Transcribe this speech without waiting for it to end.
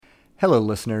Hello,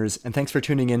 listeners, and thanks for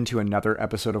tuning in to another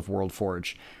episode of World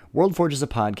Forge. World Forge is a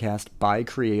podcast by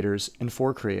creators and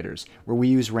for creators, where we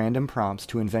use random prompts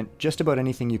to invent just about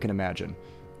anything you can imagine.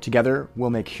 Together, we'll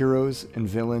make heroes and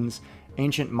villains,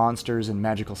 ancient monsters, and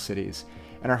magical cities.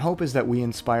 And our hope is that we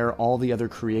inspire all the other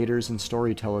creators and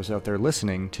storytellers out there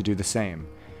listening to do the same.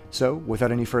 So,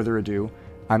 without any further ado,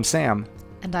 I'm Sam.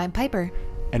 And I'm Piper.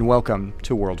 And welcome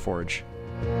to World Forge.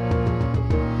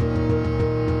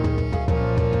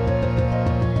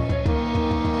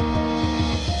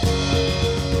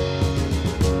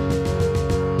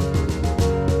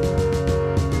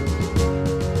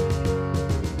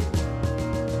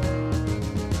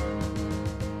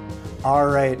 All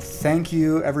right. Thank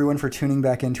you, everyone, for tuning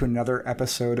back into another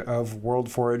episode of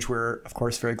World Forge. We're, of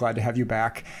course, very glad to have you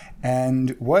back.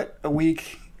 And what a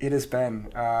week it has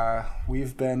been.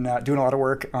 We've been doing a lot of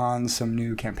work on some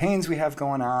new campaigns we have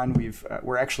going on.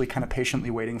 We're actually kind of patiently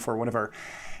waiting for one of our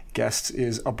guests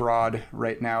is abroad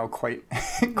right now, quite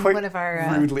one of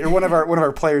our rudely, or one of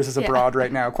our players is abroad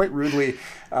right now, quite rudely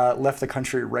left the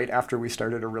country right after we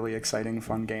started a really exciting,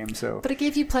 fun game. But it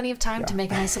gave you plenty of time to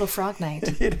make a nice little frog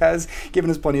night. It has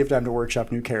given us plenty of time to workshop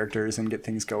new characters and get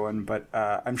things going. But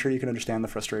I'm sure you can understand the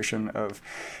frustration of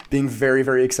being very,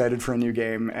 very excited for a new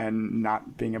game and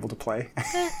not being able to play.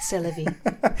 C'est la vie.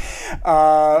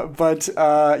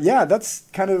 Yeah, that's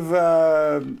kind of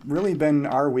really been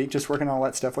our week, just working on all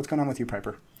that stuff. What's going on with you,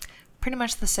 Piper? Pretty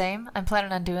much the same. I'm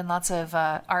planning on doing lots of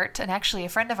art, and actually a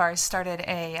friend of ours started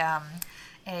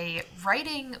a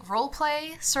writing role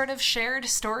play sort of shared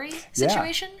story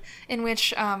situation in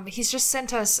which he's just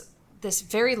sent us this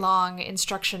very long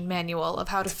instruction manual of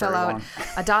how to fill out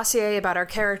a dossier about our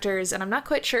characters, and I'm not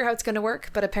quite sure how it's going to work,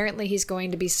 but apparently he's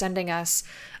going to be sending us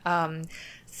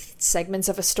segments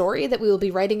of a story that we will be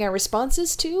writing our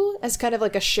responses to as kind of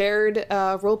like a shared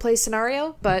roleplay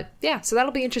scenario. But yeah, so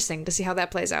that'll be interesting to see how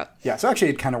that plays out. Yeah, so actually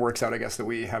it kind of works out, I guess, that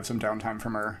we have some downtime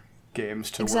from our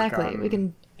games to work on. Exactly. We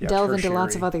can delve into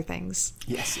lots of other things.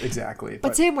 Yes, exactly.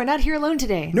 But Sam, we're not here alone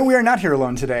today. No, we are not here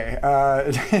alone today.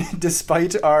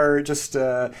 Despite our just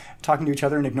talking to each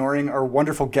other and ignoring our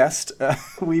wonderful guest,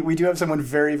 we do have someone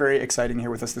very, very exciting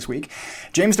here with us this week.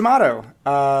 James D'Amato.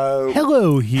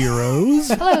 Hello, heroes.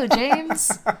 Hello,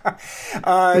 James.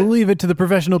 We'll leave it to the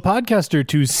professional podcaster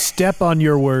to step on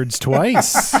your words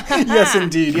twice. Yes,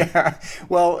 indeed. Yeah.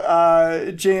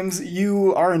 Well, James,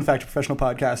 you are in fact a professional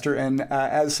podcaster, and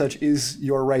as such is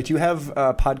your right. You have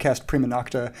podcast Prima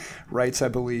Nocta rights, I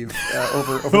believe,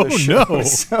 over the show. No.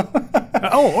 So.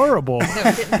 Oh, horrible. No, we're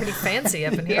getting pretty fancy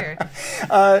up in here.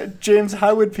 James,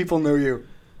 how would people know you?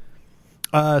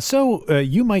 So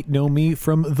you might know me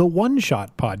from the One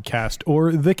Shot podcast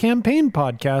or the Campaign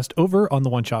podcast over on the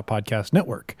One Shot Podcast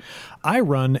Network. I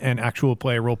run an actual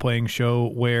play role-playing show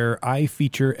where I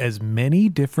feature as many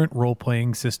different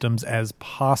role-playing systems as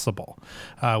possible.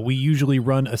 We usually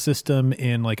run a system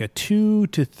in like a 2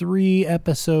 to 3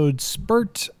 episode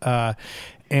spurt,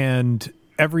 and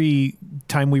every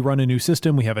time we run a new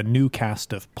system, we have a new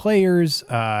cast of players,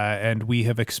 and we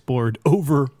have explored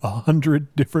over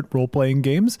 100 different role-playing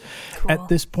games at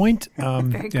this point,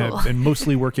 Very cool. And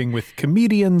mostly working with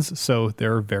comedians, so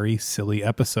there are very silly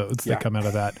episodes that come out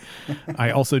of that.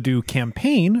 I also do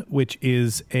Campaign, which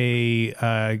is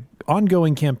a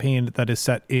ongoing campaign that is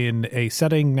set in a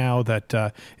setting now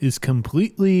that is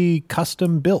completely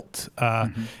custom built.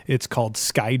 It's called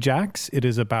Skyjacks. It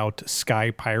is about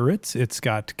sky pirates. It's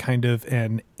got kind of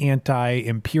an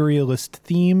anti-imperialist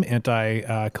theme,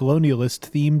 anti-colonialist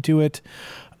theme to it.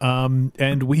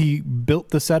 And we built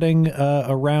the setting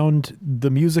around the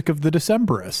music of the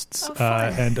Decemberists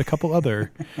and a couple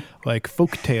other like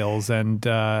folk tales and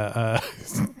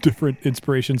different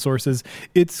inspiration sources.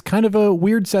 It's kind of a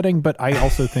weird setting, but I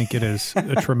also think it is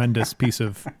a tremendous piece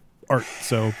of art.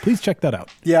 So please check that out.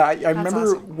 Yeah, I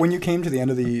remember when you came to the end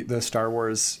of the Star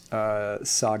Wars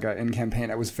saga in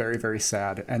Campaign, I was very, very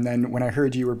sad. And then when I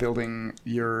heard you were building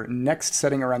your next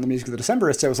setting around the music of the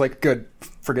Decemberists, I was like, good,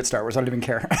 forget Star Wars. I don't even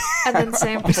care. And then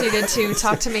Sam proceeded to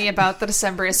talk to me about the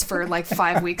Decemberists for like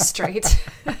 5 weeks straight.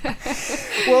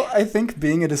 Well, I think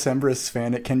being a Decemberists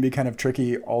fan, it can be kind of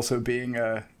tricky also being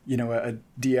a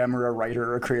DM or a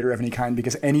writer or a creator of any kind,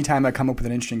 because anytime I come up with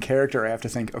an interesting character, I have to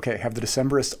think, okay, have the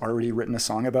Decemberists already written a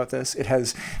song about this? It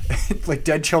has like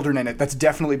dead children in it. That's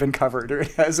definitely been covered. Or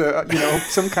it has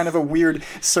some kind of a weird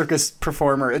circus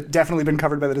performer. It's definitely been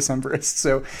covered by the Decemberists.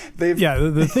 So they've... Yeah,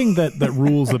 the thing that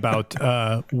rules about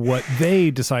what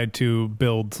they decide to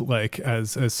build like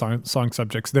as song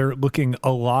subjects, they're looking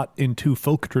a lot into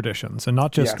folk traditions, and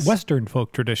not just Western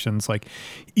folk traditions, like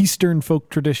Eastern folk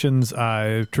traditions,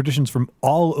 traditions from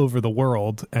all over the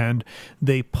world, and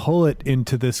they pull it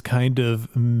into this kind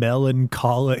of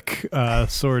melancholic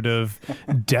sort of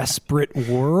desperate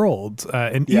world.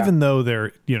 And even though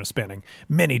they're, spanning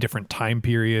many different time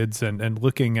periods and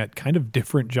looking at kind of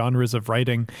different genres of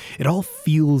writing, it all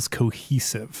feels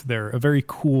cohesive. They're a very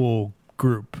cool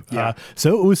group.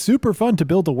 So it was super fun to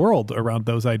build a world around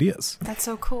those ideas. That's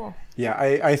so cool. Yeah,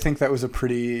 I think that was a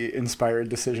pretty inspired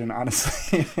decision,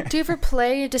 honestly. Do you ever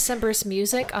play Decemberist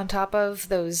music on top of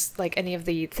those, like any of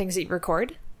the things that you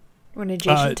record? Or in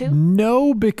adjacent to?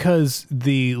 No, because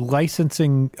the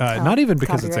licensing, not even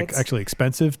because it's actually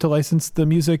expensive to license the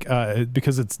music,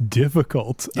 because it's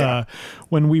difficult. Yeah.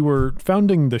 When we were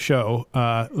founding the show,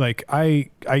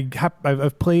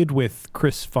 I've played with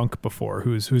Chris Funk before,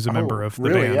 who's a member of the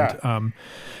band. Yeah.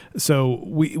 So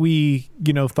we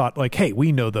thought like, hey,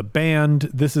 we know the band.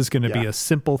 This is going to be a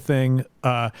simple thing.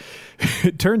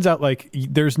 It turns out like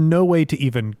there's no way to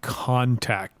even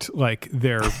contact like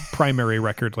their primary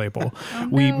record label. Oh, no.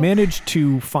 We managed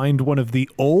to find one of the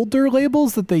older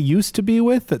labels that they used to be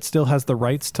with that still has the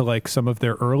rights to like some of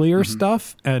their earlier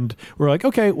stuff. And we're like,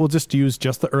 okay, we'll just use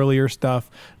just the earlier stuff.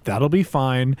 That'll be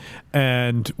fine.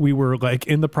 And we were like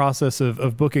in the process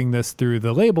of booking this through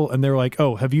the label. And they're like,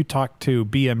 oh, have you talked to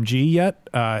BMG yet?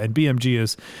 And BMG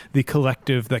is the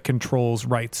collective that controls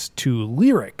rights to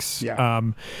lyrics. Yeah.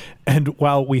 And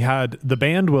while we had the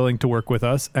band willing to work with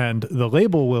us and the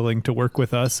label willing to work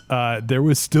with us, there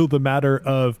was still the matter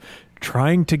of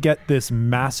trying to get this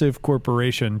massive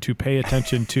corporation to pay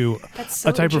attention to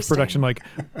a type of production. Like,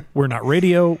 we're not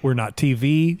radio, we're not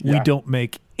TV, we don't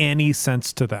make any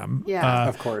sense to them. Yeah,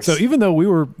 of course. So even though we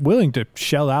were willing to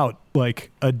shell out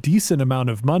like a decent amount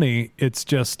of money, it's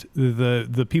just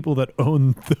the people that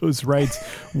own those rights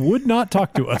would not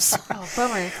talk to us. Oh,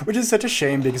 bummer. Which is such a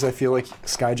shame because I feel like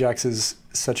Skyjacks is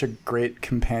such a great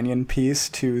companion piece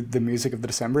to the music of the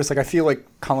Decemberists. Like I feel like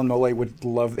Colin Mole would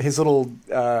love his little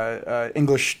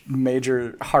English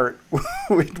major heart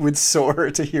would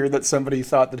soar to hear that somebody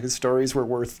thought that his stories were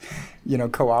worth,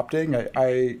 co-opting.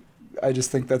 I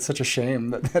just think that's such a shame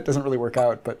that doesn't really work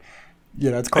out, but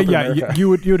it's corporate America. You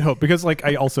would hope, because like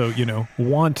I also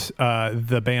want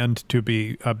the band to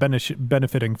be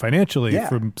benefiting financially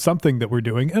from something that we're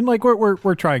doing, and like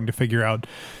we're trying to figure out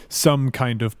some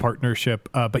kind of partnership.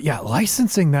 But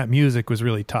licensing that music was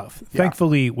really tough. Yeah.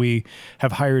 Thankfully, we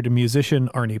have hired a musician,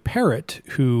 Arnie Parrott,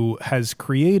 who has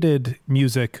created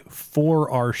music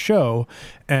for our show.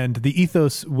 And the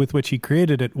ethos with which he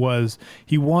created it was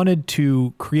he wanted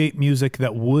to create music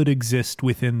that would exist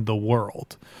within the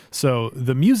world. So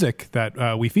the music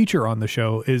that we feature on the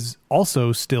show is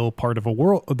also still part of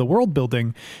the world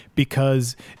building,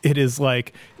 because it is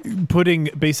like putting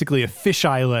basically a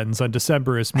fisheye lens on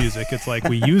Decemberist music. It's like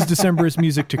we use Decemberist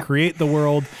music to create the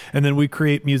world, and then we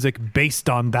create music based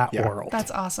on that world.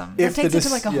 That's awesome. It takes it to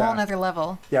like a whole nother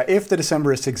level. Yeah, if the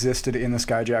Decemberists existed in the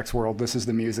Skyjacks world, this is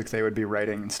the music they would be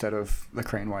writing instead of the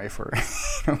Crane Wife or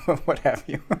what have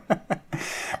you.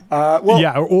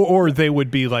 Or they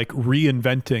would be like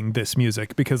reinventing this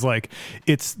music, because like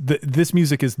this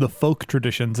music is the folk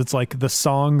traditions. It's like the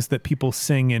songs that people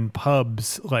sing in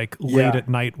pubs like late at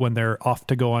night when they're off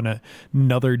to go on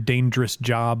another dangerous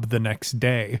job the next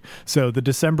day. So the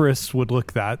Decemberists would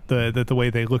look at the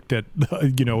way they looked at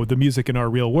the music in our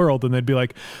real world, and they'd be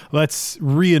like, let's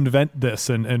reinvent this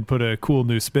and put a cool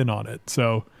new spin on it.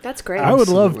 So that's great. I would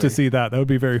love to see that. That would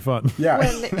be very fun.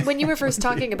 Yeah. When you were first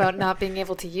talking about not being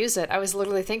able to use it, I was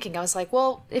literally thinking, I was like,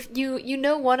 well, if you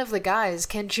know one of the guys,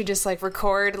 can't you just like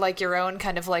record like your own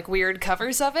kind of like weird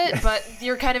covers of it? But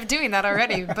you're kind of doing that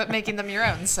already, but making them your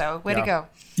own. So way to go.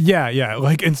 Yeah.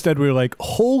 Like instead we were like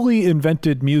wholly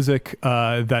invented music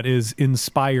that is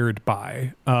inspired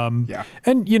by. And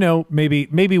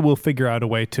maybe we'll figure out a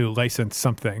way to license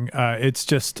something. It's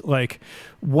just like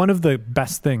one of the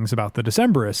best things about the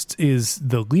Decemberists is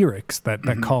the lyrics that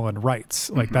Colin writes.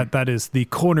 Like that is the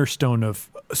cornerstone of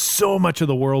so much of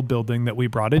the world building that we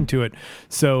brought into it.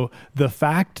 So the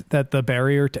fact that the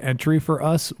barrier to entry for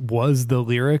us was the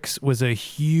lyrics was a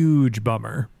huge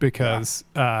bummer, because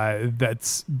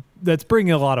that's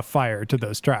bringing a lot of fire to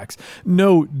those tracks.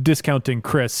 No discounting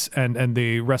Chris and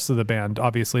the rest of the band,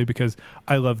 obviously, because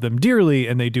I love them dearly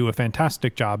and they do a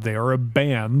fantastic job. They are a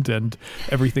band and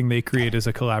everything they create is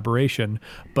a collaboration.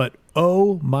 But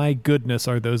oh my goodness,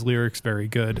 are those lyrics very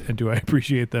good, and do I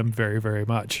appreciate them very, very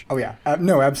much. Oh yeah,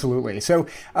 no, absolutely. So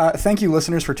thank you,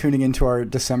 listeners, for tuning into our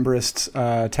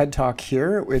Decemberists TED Talk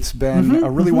here. It's been a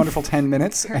really wonderful 10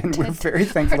 minutes, and we're very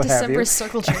thankful to have you. Decemberist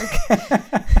circle jerk.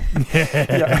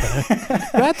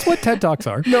 That's what TED Talks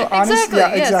are. No, honestly,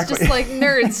 exactly. exactly. It's just like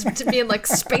nerds to being like,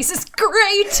 space is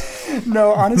great.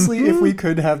 No, honestly, if we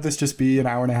could have this just be an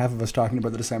hour and a half of us talking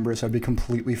about the Decemberists, I'd be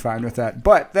completely fine with that.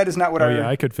 But that is not what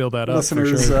I could fill that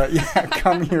listeners up for sure.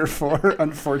 come here for,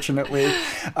 unfortunately.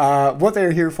 What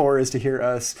they're here for is to hear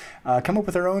us come up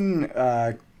with our own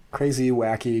crazy,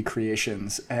 wacky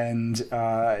creations. And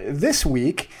this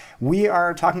week, we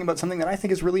are talking about something that I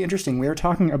think is really interesting. We are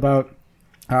talking about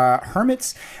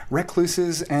hermits,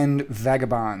 recluses, and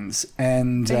vagabonds.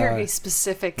 And very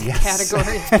specific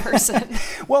category of person.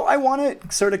 Well, I want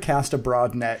to sort of cast a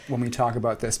broad net when we talk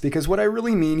about this, because what I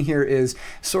really mean here is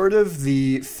sort of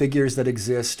the figures that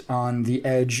exist on the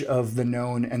edge of the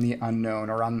known and the unknown,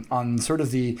 or on sort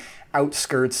of the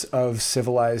outskirts of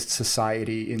civilized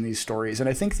society in these stories. And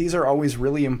I think these are always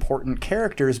really important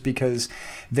characters because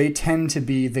they tend to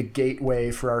be the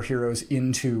gateway for our heroes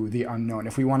into the unknown.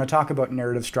 If we want to talk about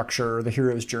narrative structure or the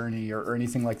hero's journey or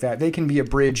anything like that, they can be a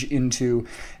bridge into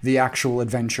the actual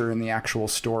adventure and the actual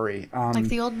story. Like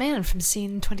the old man from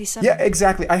scene 27. Yeah,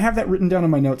 exactly. I have that written down in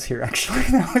my notes here, actually.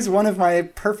 That was one of my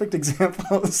perfect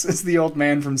examples, is the old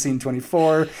man from scene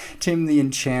 24, Tim the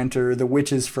Enchanter, the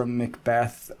witches from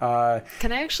Macbeth.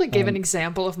 Can I actually give an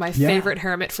example of my favorite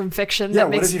hermit from fiction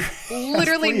that makes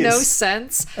literally no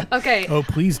sense? Okay. Oh,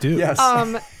 please do. Yes.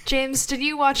 James, did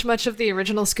you watch much of the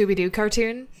original Scooby-Doo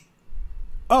cartoon?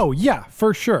 Oh, yeah,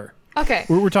 for sure. Okay.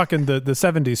 We're talking the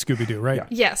 70s Scooby-Doo, right? Yeah.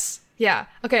 Yes. Yeah.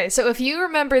 Okay, so if you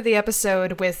remember the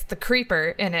episode with the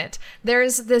creeper in it,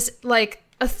 there's this, like,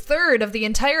 a third of the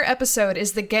entire episode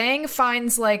is the gang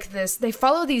finds, like, this... They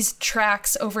follow these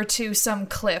tracks over to some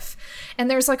cliff, and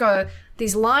there's, like,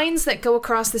 these lines that go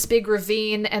across this big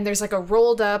ravine, and there's like a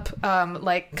rolled up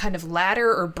like kind of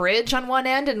ladder or bridge on one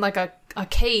end and like a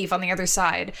cave on the other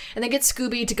side. And they get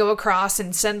Scooby to go across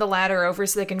and send the ladder over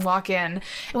so they can walk in.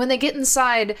 And when they get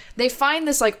inside, they find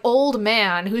this like old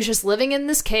man who's just living in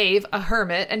this cave, a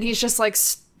hermit, and he's just like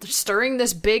stirring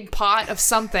this big pot of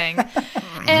something.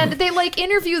 And they like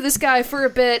interview this guy for a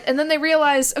bit, and then they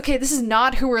realize, okay, this is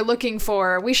not who we're looking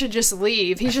for. We should just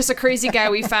leave. He's just a crazy guy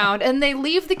we found. And they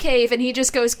leave the cave, and he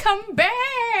just goes, come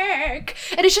back.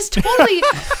 And it's just totally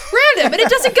random, and it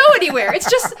doesn't go anywhere. It's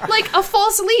just like a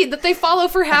false lead that they follow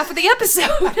for half of the episode.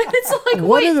 And it's like,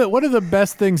 one of the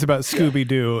best things about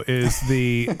Scooby-Doo is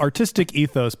the artistic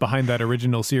ethos behind that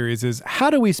original series is,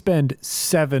 how do we spend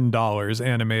 $7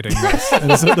 animating this?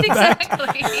 And so the exactly.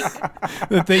 fact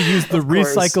that they used the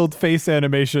recycled face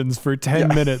animations for 10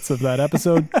 minutes of that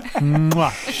episode,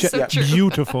 So true.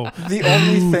 beautiful. The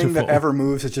only thing that ever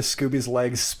moves is just Scooby's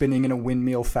legs spinning in a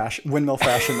windmill fashion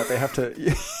that they have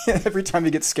to every time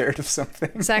he gets scared of something.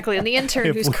 Exactly, and the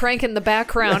intern who's cranking the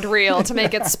background reel to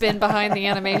make it spin behind the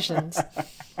animations.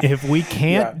 If we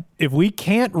can't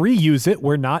reuse it,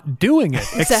 we're not doing it.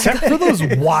 Exactly. Except for those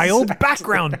wild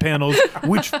background panels,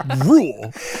 which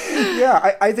rule.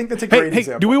 Yeah, I think that's a great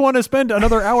example. Do we want to spend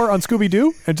another hour on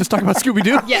Scooby-Doo and just talk about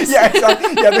Scooby-Doo? Yes. Yeah,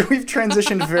 exactly. Yeah, we've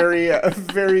transitioned very,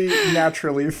 very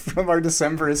naturally from our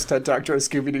Decemberist TED Talk to our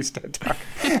Scooby-Doo TED Talk.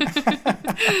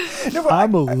 No,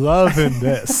 I'm loving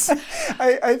this.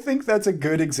 I think that's a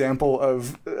good example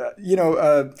of,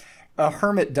 a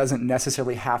hermit doesn't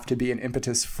necessarily have to be an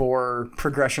impetus for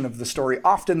progression of the story.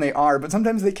 Often they are, but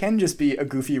sometimes they can just be a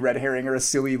goofy red herring or a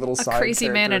silly little side crazy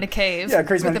character. man in a cave. Yeah,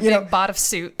 crazy with man. a big bot of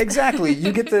suit. Exactly.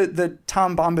 You get the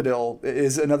Tom Bombadil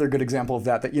is another good example of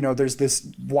that. That there's this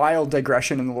wild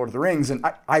digression in the Lord of the Rings, and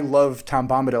I love Tom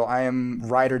Bombadil. I am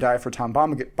ride or die for Tom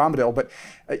Bombadil, but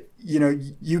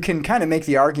you can kind of make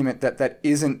the argument that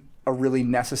isn't a really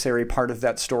necessary part of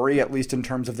that story, at least in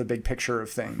terms of the big picture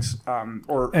of things.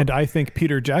 And I think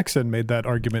Peter Jackson made that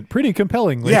argument pretty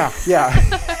compellingly. Yeah.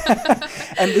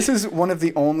 And this is one of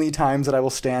the only times that I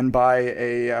will stand by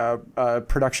a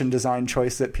production design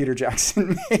choice that Peter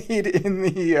Jackson made in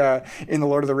the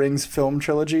Lord of the Rings film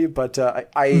trilogy. But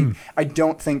I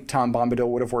don't think Tom Bombadil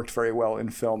would have worked very well in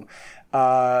film.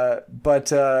 I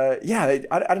don't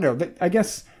know. I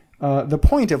guess the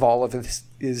point of all of this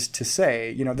is to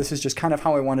say, this is just kind of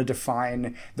how I want to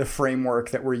define the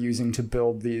framework that we're using to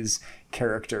build these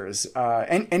characters.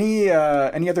 And any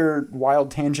other wild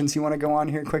tangents you want to go on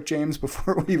here, quick, James,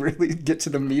 before we really get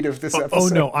to the meat of this episode? Oh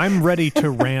no, I'm ready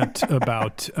to rant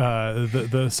about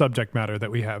the subject matter that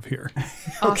we have here.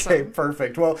 Awesome. Okay,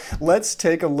 perfect. Well, let's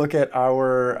take a look at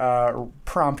our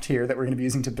prompt here that we're going to be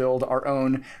using to build our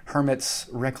own hermits,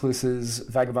 recluses,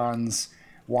 vagabonds,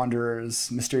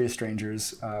 wanderers, mysterious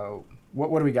strangers.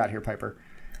 What do we got here, Piper?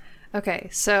 Okay,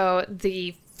 so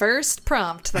the first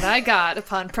prompt that I got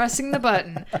upon pressing the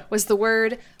button was the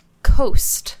word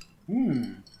coast.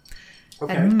 Okay.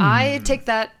 And I take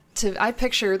that I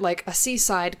picture like a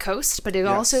seaside coast, but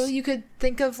also you could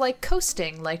think of like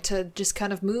coasting, like to just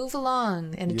kind of move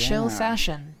along in a chill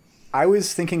fashion. I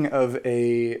was thinking of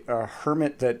a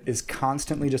hermit that is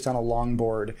constantly just on a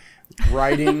longboard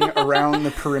riding around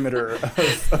the perimeter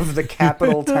of the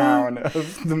capital town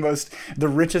of the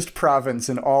richest province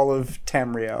in all of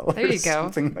Tamriel. There you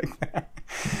go. Something like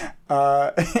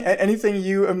that. Anything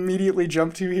you immediately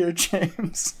jump to here,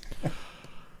 James?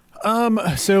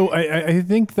 So I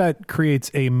think that creates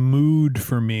a mood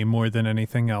for me more than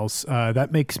anything else.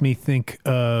 That makes me think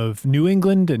of New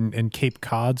England and Cape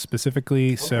Cod specifically.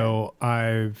 Okay. So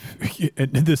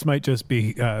this might just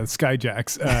be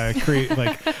Skyjacks.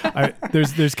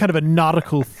 There's kind of a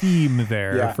nautical theme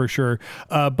there for sure.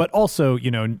 But also,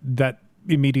 that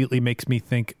immediately makes me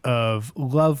think of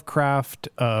Lovecraft,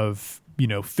 of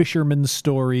fishermen's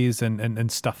stories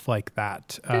and stuff like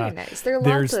that. Very nice.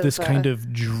 There's this kind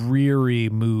of dreary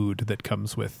mood that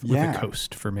comes with the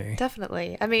coast for me.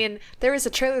 Definitely. I mean, there was a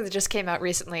trailer that just came out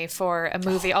recently for a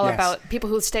movie about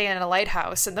people who stay in a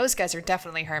lighthouse, and those guys are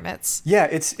definitely hermits. Yeah,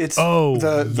 it's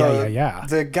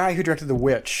the guy who directed The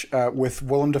Witch with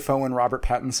Willem Dafoe and Robert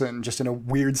Pattinson, just in a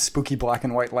weird, spooky black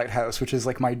and white lighthouse, which is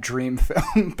like my dream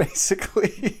film,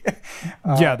 basically.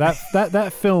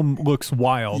 That film looks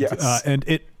wild. Yes. And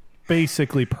it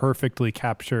basically perfectly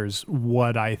captures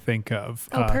what I think of.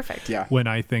 Perfect. When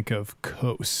I think of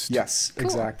coast. Yes, cool.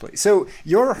 Exactly. So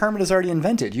your hermit is already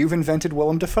invented. You've invented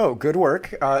Willem Dafoe. Good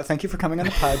work. Thank you for coming on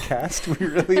the podcast. We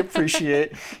really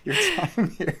appreciate your time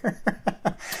here.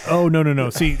 Oh, no.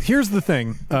 See, here's the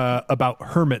thing about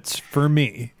hermits for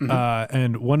me.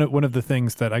 And one of the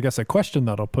things that I guess a question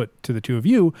that I'll put to the two of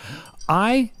you,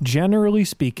 I, generally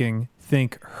speaking,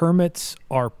 think hermits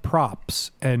are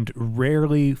props and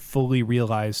rarely fully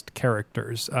realized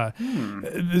characters.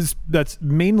 That's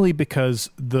mainly because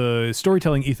the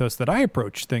storytelling ethos that I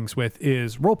approach things with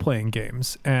is role-playing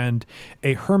games, and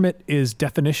a hermit is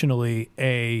definitionally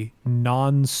a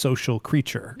non-social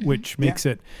creature, which makes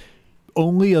it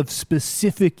only of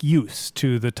specific use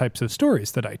to the types of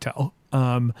stories that I tell.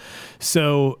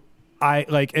 So I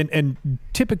like, and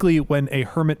typically when a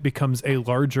hermit becomes a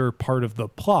larger part of the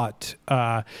plot,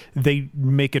 they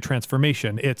make a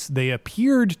transformation. They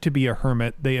appeared to be a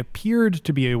hermit. They appeared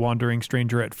to be a wandering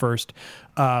stranger at first,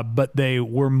 but they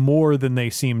were more than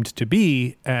they seemed to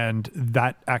be. And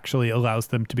that actually allows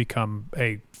them to become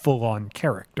a full-on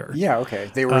character. Yeah.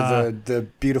 Okay. They were the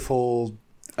beautiful,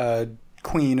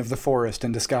 queen of the forest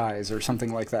in disguise or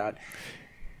something like that.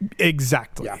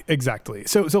 Exactly.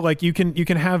 So like you can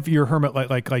have your hermit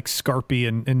like Scarpy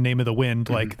in Name of the Wind.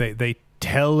 Like they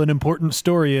tell an important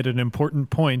story at an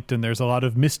important point, and there's a lot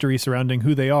of mystery surrounding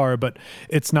who they are, but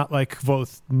it's not like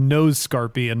both knows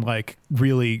Scarpy and like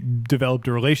really developed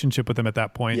a relationship with him at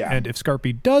that point. And if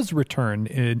Scarpy does return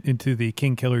into the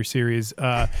King Killer series,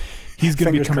 he's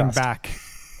going to be coming back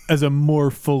as a more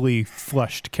fully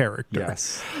fleshed character.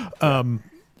 Yes.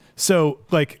 So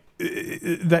like,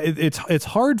 it's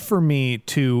hard for me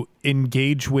to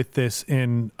engage with this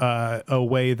in a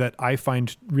way that I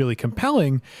find really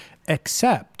compelling,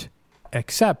 except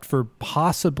for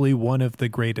possibly one of the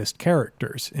greatest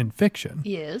characters in fiction.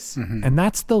 Yes. And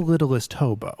that's the Littlest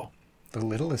Hobo. The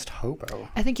Littlest Hobo.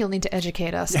 I think you'll need to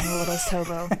educate us on the Littlest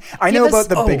Hobo. I know about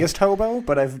the Biggest Hobo,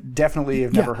 but I've definitely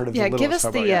never heard of the Littlest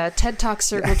Hobo. Give us the TED Talk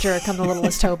circle jerk on the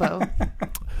Littlest Hobo.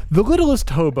 The Littlest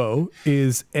Hobo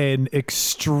is an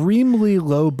extremely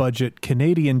low-budget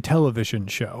Canadian television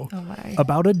show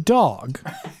about a dog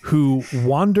who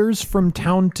wanders from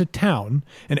town to town,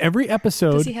 and every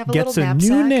episode gets a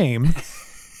new name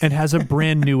and has a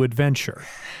brand new adventure.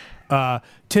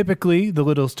 Typically, the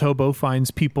Littlest Hobo finds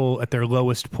people at their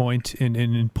lowest point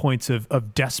in points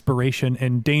of desperation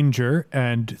and danger,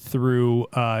 and through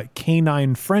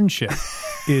canine friendship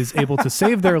is able to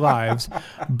save their lives.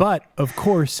 But, of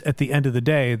course, at the end of the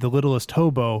day, the Littlest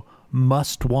Hobo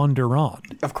must wander on.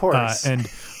 Of course. And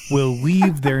will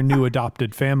leave their new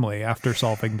adopted family after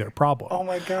solving their problem. Oh,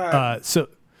 my God. So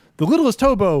the Littlest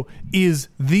Hobo is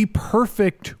the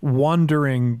perfect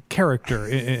wandering character,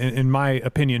 in my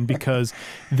opinion, because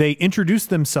they introduce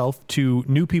themselves to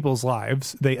new people's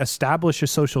lives, they establish a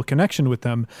social connection with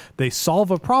them, they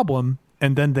solve a problem,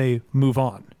 and then they move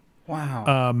on.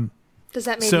 Wow. Does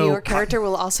that mean your character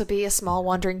will also be a small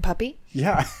wandering puppy?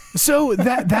 Yeah. So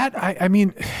I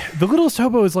mean, the Littlest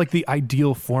Hobo is like the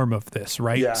ideal form of this,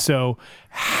 right? Yeah. So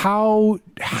how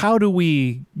do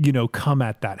we, come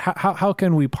at that? How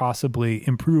can we possibly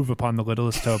improve upon the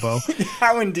Littlest Hobo?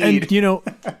 How indeed. And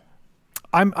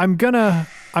I'm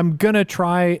gonna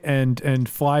try and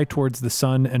fly towards the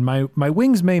sun, and my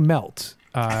wings may melt.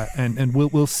 and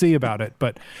we'll see about it.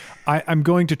 But I'm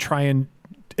going to try and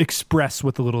express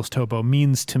what The Littlest Hobo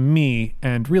means to me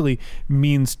and really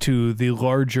means to the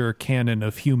larger canon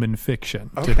of human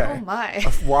fiction. Okay. Oh my.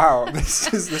 Wow.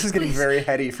 This is getting very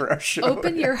heady for our show.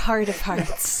 Open your heart of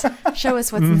hearts. Show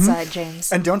us what's inside,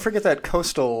 James. And don't forget that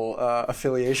coastal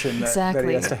affiliation that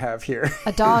he has to have here.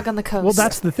 A dog on the coast. Well,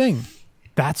 that's the thing.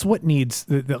 That's what needs,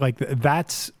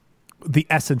 that's the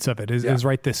essence of it is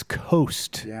right. This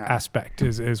coast aspect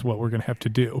is what we're going to have to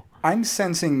do. I'm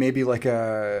sensing maybe like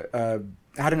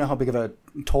I don't know how big of a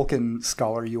Tolkien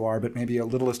scholar you are, but maybe a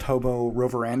Littlest Hobo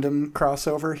Roverandom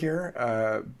crossover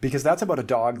here, because that's about a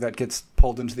dog that gets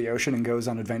pulled into the ocean and goes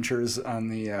on adventures on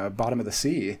the bottom of the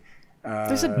sea.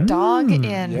 There's a dog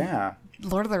in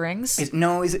Lord of the Rings?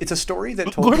 It's a story that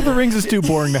Tolkien... Lord of the Rings is too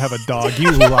boring to have a dog,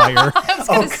 you liar. I was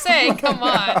going to say, come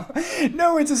on.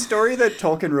 No, it's a story that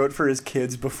Tolkien wrote for his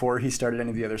kids before he started any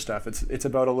of the other stuff. It's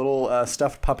about a little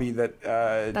stuffed puppy that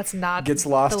that's not gets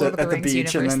lost at the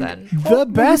beach. Universe, and then the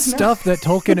best stuff that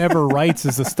Tolkien ever writes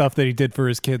is the stuff that he did for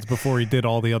his kids before he did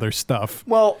all the other stuff.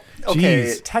 Well, okay,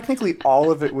 Jeez. Technically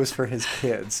all of it was for his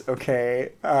kids,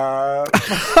 okay? The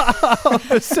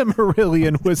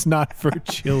Silmarillion was not for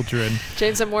children.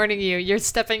 James, I'm warning you. You're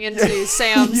stepping into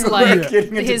Sam's,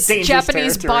 his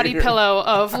Japanese body pillow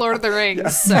of Lord of the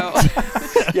Rings, so...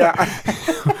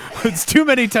 It's too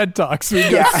many TED Talks.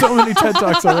 We've got so many TED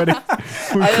Talks already.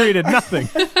 We've created nothing.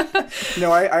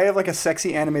 No, I have like a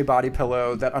sexy anime body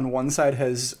pillow that on one side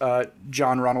has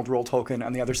John Ronald Reuel Tolkien,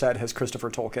 on the other side has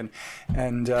Christopher Tolkien.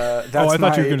 And that's I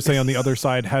thought you were going to say on the other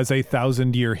side has a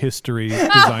 1,000-year history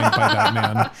designed by that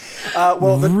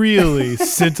man. Really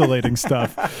scintillating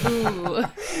stuff. Ooh.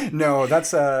 No,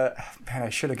 that's man, I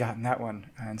should have gotten that one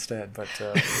instead, but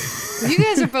you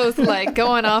guys are both like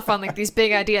going off on like these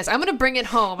big ideas. I'm going to bring it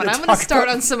home and I'm going to start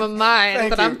on some of mine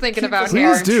that I'm thinking about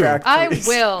here. Please do. I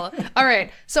will. All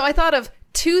right. So I thought of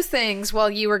two things while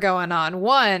you were going on.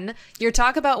 One, your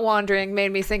talk about wandering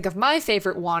made me think of my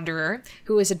favorite wanderer,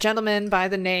 who is a gentleman by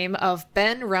the name of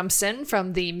Ben Rumson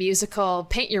from the musical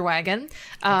Paint Your Wagon.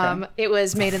 It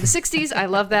was made in the 60s. I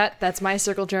love that. That's my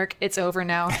circle jerk. It's over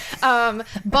now.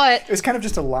 But it was kind of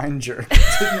just a line jerk.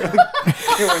 It didn't really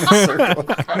go in a circle.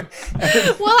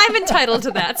 Well, I'm entitled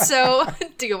to that, so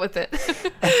deal with it.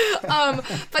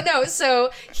 But no, so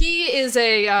he is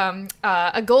a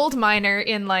gold miner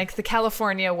in like the California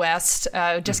West,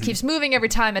 just keeps moving every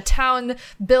time a town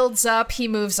builds up, he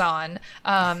moves on.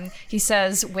 He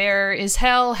says, where is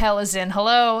hell? Hell is in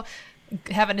hello.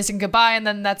 Heaven is in goodbye, and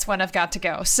then that's when I've got to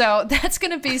go. So that's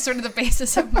going to be sort of the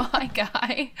basis of my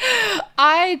guy.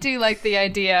 I do like the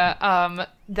idea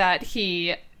that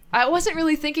I wasn't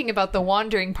really thinking about the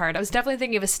wandering part. I was definitely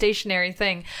thinking of a stationary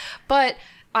thing. But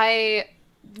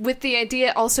with the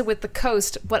idea also with the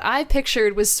coast, what I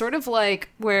pictured was sort of like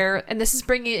where, and this is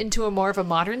bringing it into a more of a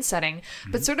modern setting,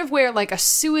 but sort of where like a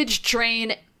sewage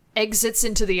drain exits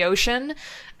into the ocean.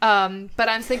 But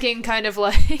I'm thinking kind of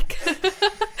like,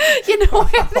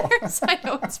 where there's, I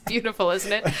know it's beautiful,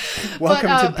 isn't it?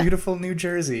 Welcome to beautiful New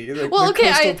Jersey.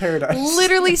 I paradise.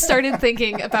 Literally started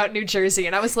thinking about New Jersey,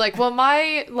 and I was like, well,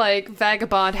 my like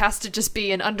vagabond has to just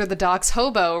be an under the docks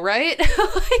hobo, right?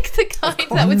 Like the kind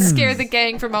that would scare the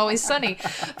gang from Always Sunny.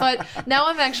 But now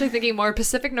I'm actually thinking more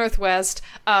Pacific Northwest.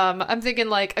 I'm thinking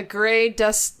like a gray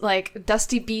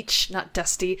dusty beach, not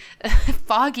dusty,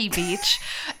 foggy beach,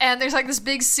 and there's like this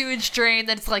big sewage drain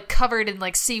that's like covered in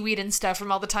like seaweed and stuff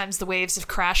from all the times the waves have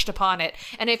crashed upon it.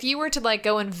 And if you were to like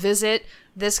go and visit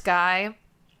this guy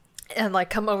and like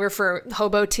come over for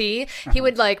hobo tea, he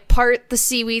would like part the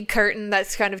seaweed curtain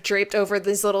that's kind of draped over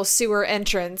this little sewer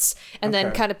entrance and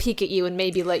then kind of peek at you and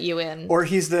maybe let you in. Or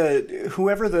he's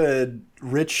whoever the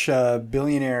rich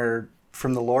billionaire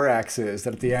from the Lorax is,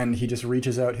 that at the end he just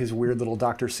reaches out his weird little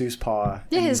Dr. Seuss paw.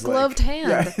 Yeah, his gloved hand.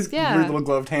 Yeah, his weird little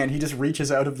gloved hand. He just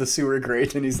reaches out of the sewer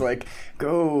grate and he's like,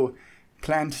 go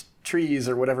plant trees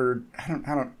or whatever.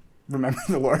 I don't remember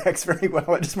the Lorax very well.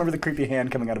 I just remember the creepy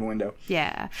hand coming out of a window.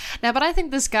 Yeah. Now, but I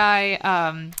think this guy,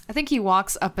 I think he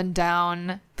walks up and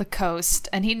down the coast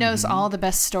and he knows all the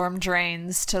best storm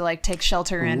drains to like take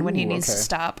shelter in when he needs to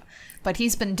stop. But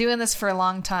he's been doing this for a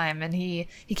long time, and he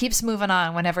keeps moving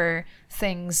on whenever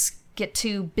things get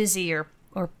too busy or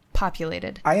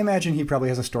populated. I imagine he probably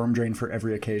has a storm drain for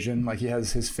every occasion. Like he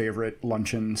has his favorite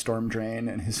luncheon storm drain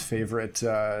and his favorite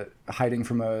hiding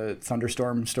from a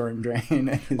thunderstorm storm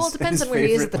drain. Well, it depends on where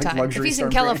he is at the time. If he's in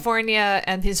California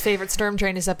and his favorite storm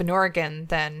drain is up in Oregon,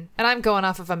 then, and I'm going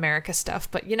off of America stuff,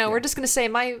 but we're just going to say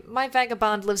my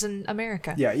vagabond lives in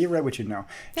America. Yeah, you read what you know.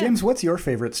 Yeah. James, what's your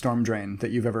favorite storm drain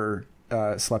that you've ever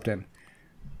slept in?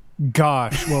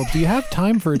 Gosh, well, do you have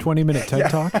time for a 20-minute TED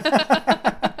Talk?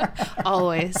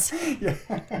 Always.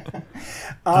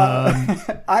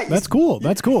 That's cool.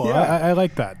 That's cool. Yeah. I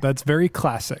like that. That's very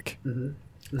classic.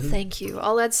 Thank you.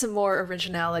 I'll add some more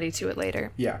originality to it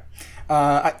later. Yeah.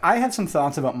 I have some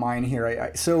thoughts about mine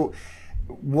here. So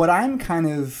what I'm kind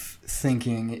of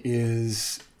thinking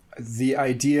is the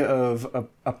idea of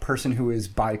a person who is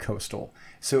bi-coastal.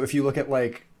 So if you look at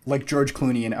like George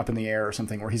Clooney in Up in the Air or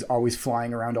something, where he's always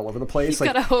flying around all over the place. He's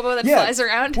got a hobo that flies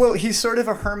around. Well, he's sort of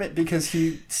a hermit because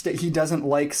he doesn't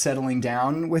like settling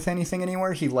down with anything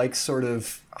anywhere. He likes sort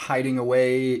of hiding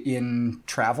away in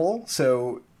travel.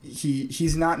 So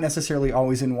he's not necessarily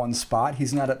always in one spot.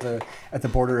 He's not at the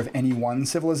border of any one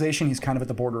civilization. He's kind of at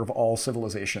the border of all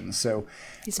civilizations. So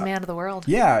he's a man of the world.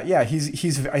 Yeah.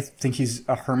 He's I think he's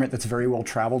a hermit that's very well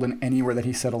traveled, and anywhere that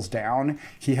he settles down,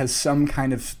 he has some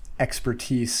kind of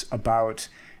expertise about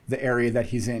the area that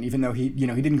he's in, even though he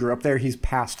didn't grow up there. He's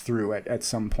passed through at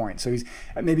some point. So he's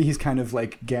kind of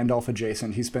like Gandalf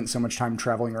adjacent. He spent so much time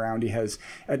traveling around. He has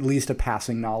at least a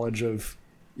passing knowledge of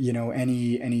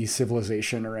any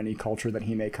civilization or any culture that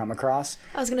he may come across.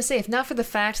 I was going to say, if not for the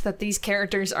fact that these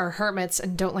characters are hermits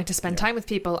and don't like to spend time with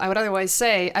people, I would otherwise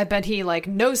say, I bet he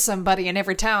knows somebody in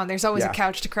every town. There's always a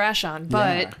couch to crash on,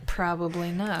 but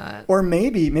probably not. Or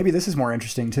maybe this is more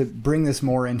interesting to bring this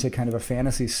more into kind of a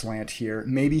fantasy slant here.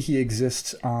 Maybe he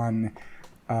exists on,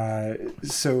 in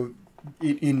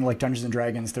like Dungeons and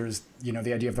Dragons, there's,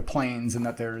 the idea of the planes, and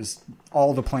that there's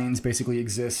all the planes basically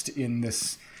exist in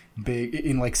this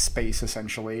in like space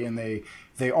essentially, and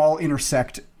they all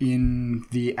intersect in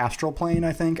the astral plane.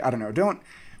 I think, I don't know. Don't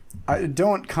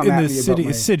come in at the me city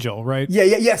about Sigil, right?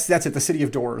 Yes, that's it. The City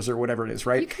of Doors or whatever it is,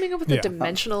 right? Are you coming up with a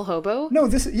dimensional hobo? No,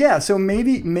 so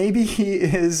maybe he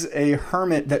is a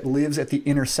hermit that lives at the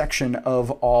intersection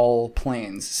of all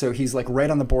planes. So he's like right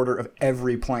on the border of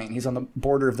every plane. He's on the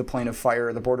border of the plane of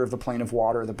fire, the border of the plane of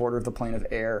water, the border of the plane of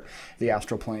air, the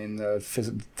astral plane, the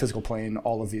physical plane,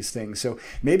 all of these things. So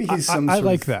maybe he's some sort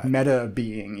like of that. meta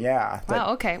being. Yeah.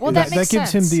 Wow, okay. Well, that makes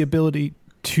gives sense. him the ability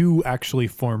to actually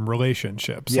form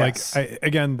relationships. Yes.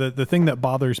 Again, the thing that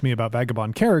bothers me about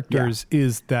Vagabond characters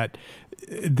is that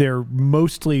they're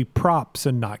mostly props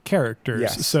and not characters.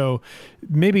 Yes. So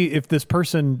maybe if this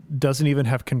person doesn't even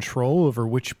have control over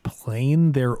which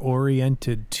plane they're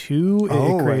oriented to,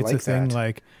 it creates a thing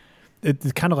like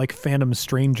it's kind of like Phantom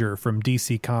Stranger from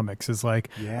DC Comics is like,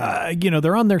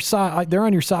 they're on their side, they're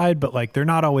on your side, but like they're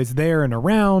not always there and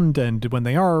around. And when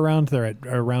they are around, they're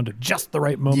around at just the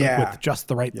right moment with just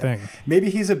the right thing.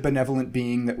 Maybe he's a benevolent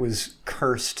being that was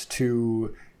cursed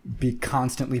to be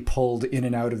constantly pulled in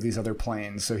and out of these other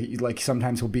planes. So he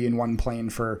sometimes will be in one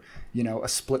plane for, a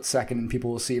split second, and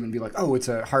people will see him and be like, oh, it's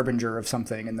a harbinger of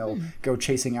something. And they'll go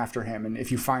chasing after him. And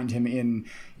if you find him in,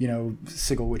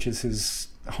 Sigil, which is his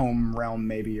home realm,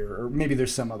 maybe, or maybe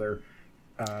there's some other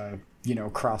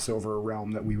crossover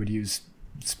realm that we would use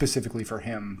specifically for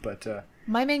him. But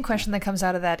my main question that comes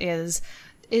out of that is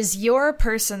your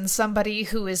person somebody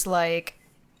who is like,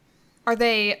 are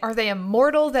they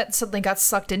immortal that suddenly got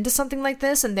sucked into something like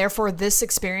this, and therefore this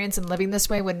experience and living this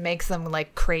way would make them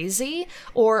like crazy?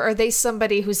 Or are they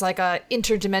somebody who's like a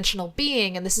interdimensional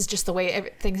being, and this is just the way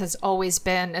everything has always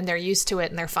been, and they're used to it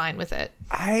and they're fine with it?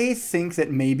 I think that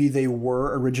maybe they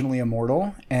were originally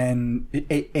immortal and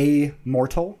a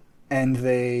mortal, and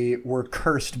they were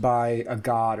cursed by a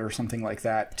god or something like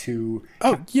that to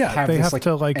they have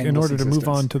to like in order to move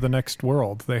on to the next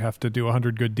world, they have to do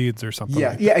 100 good deeds or something.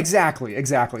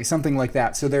 Exactly, something like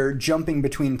that. So they're jumping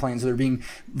between planes, they're being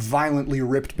violently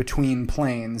ripped between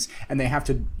planes, and they have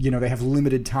to, they have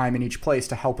limited time in each place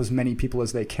to help as many people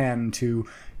as they can to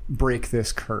break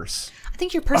this curse. I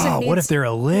think your person needs... what if they're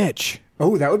a lich?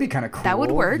 Oh, that would be kind of cool. That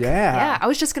would work. Yeah. I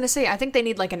was just going to say, I think they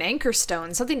need like an anchor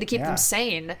stone, something to keep them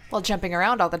sane while jumping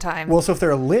around all the time. Well, so if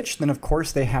they're a lich, then of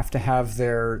course they have to have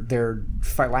their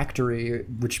phylactery,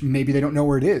 which maybe they don't know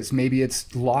where it is. Maybe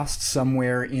it's lost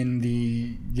somewhere in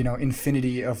the,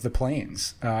 infinity of the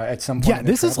planes at some point. Yeah,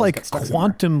 this is like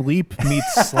Quantum Leap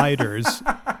meets Sliders,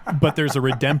 but there's a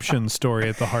redemption story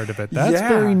at the heart of it. That's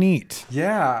very neat.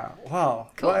 Yeah. Wow.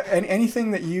 Cool. Well, and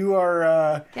anything that you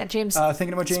are James,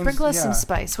 thinking about, James? Sprinkle us some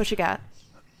spice. What you got?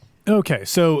 Okay,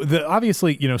 so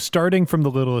obviously, starting from the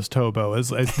Littlest Hobo as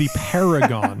the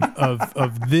paragon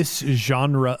of this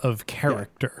genre of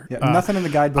character. Yeah. Nothing in the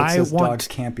guidebook says dogs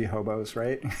can't be hobos,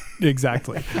 right?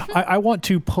 Exactly. I want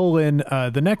to pull in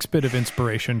the next bit of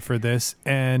inspiration for this,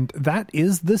 and that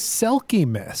is the Selkie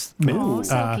myth. Oh,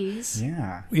 Selkies.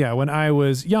 Yeah, when I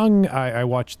was young, I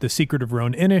watched The Secret of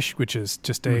Roan Inish, which is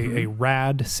just a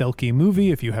rad Selkie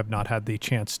movie, if you have not had the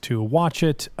chance to watch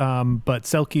it. But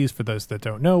Selkies, for those that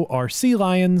don't know, are sea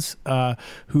lions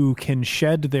who can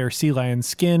shed their sea lion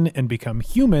skin and become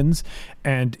humans.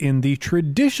 And in the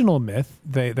traditional myth,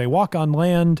 they walk on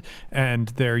land, and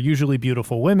they're usually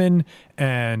beautiful women,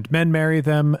 and men marry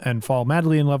them and fall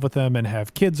madly in love with them and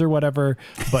have kids or whatever.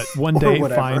 But one day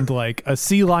find like a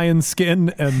sea lion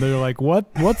skin, and they're like,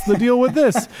 what's the deal with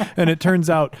this? And it turns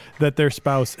out that their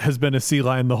spouse has been a sea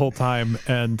lion the whole time,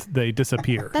 and they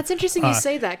disappear. That's interesting you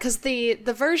say that, because the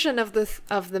version of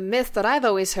the myth that I've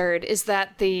always heard is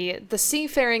that the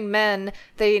seafaring men,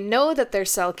 they know that they're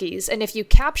Selkies, and if you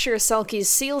capture a Selkie's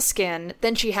seal skin,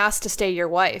 then she has to stay your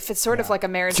wife. It's sort of like a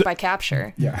marriage by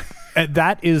capture. Yeah. And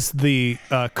that is the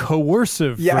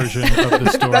coercive version of the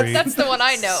story. That's the one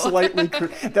I know.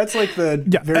 That's like the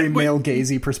very male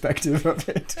gazy perspective of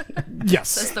it.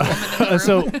 Yes. That's the woman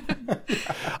in the room.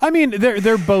 So, I mean,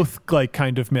 they're both like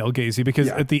kind of male gazy, because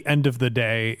at the end of the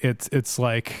day, it's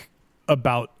like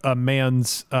about a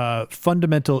man's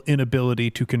fundamental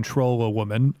inability to control a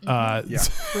woman.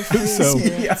 So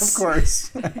yeah, of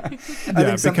course. I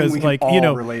think something because we can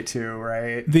all relate to,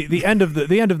 right? The end of the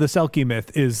Selkie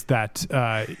myth is that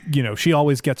she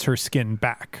always gets her skin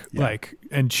back,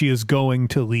 and she is going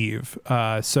to leave.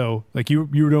 So like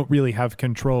you don't really have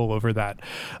control over that,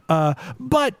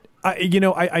 but.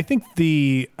 I think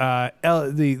the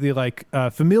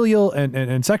familial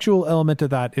and sexual element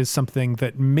of that is something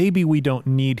that maybe we don't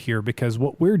need here, because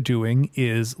what we're doing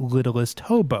is Littlest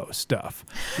Hobo stuff.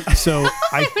 So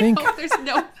I think there's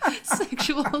no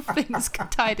sexual things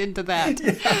tied into that.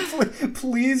 Yeah,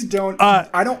 please don't.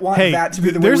 I don't want that to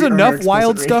be the way there's we enough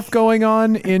wild stuff going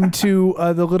on into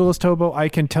the Littlest Hobo. I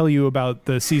can tell you about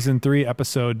the season 3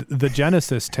 episode, The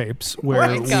Genesis Tapes,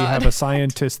 where we have a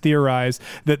scientist theorize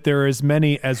that there are as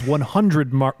many as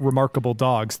 100 remarkable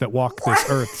dogs that walk this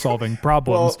earth solving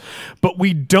problems, but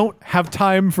we don't have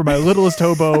time for my Littlest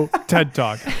Hobo TED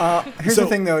Talk. Here's the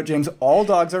thing, though, James. All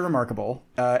dogs are remarkable,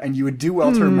 and you would do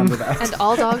well to remember that. And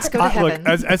all dogs go to heaven.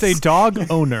 Look, as a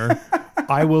dog owner,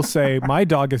 I will say my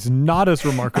dog is not as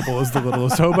remarkable as the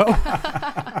Littlest Hobo.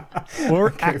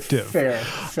 Or active.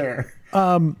 Fair.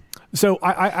 So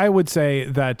I would say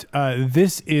that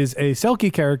this is a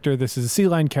Selkie character. This is a sea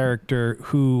lion character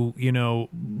who,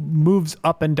 moves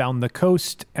up and down the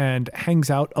coast and hangs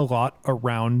out a lot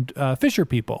around fisher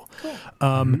people.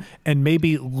 Cool. And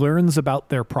maybe learns about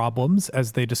their problems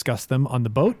as they discuss them on the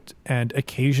boat, and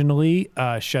occasionally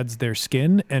sheds their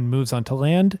skin and moves onto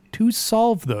land to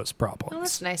solve those problems. Well,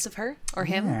 that's nice of her, or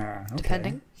him,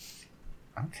 depending.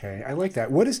 Okay, I like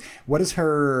that. What is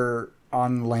her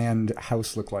on land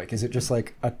house look like? Is it just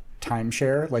like a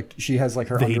timeshare? Like she has like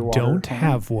her underwater? They don't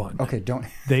have one. Okay,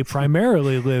 They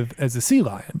primarily live as a sea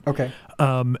lion. Okay.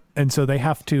 And so they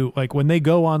have to, like, when they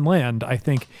go on land, I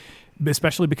think,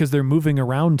 especially because they're moving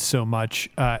around so much,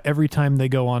 every time they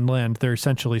go on land, they're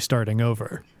essentially starting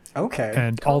over. Okay.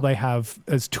 And all they have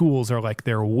as tools are like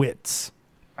their wits.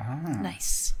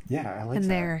 Nice. Yeah, I like that. And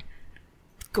their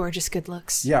gorgeous good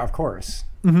looks. Yeah, of course.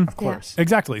 Mm-hmm. Of course. Yeah.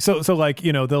 Exactly. So like,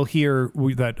 they'll hear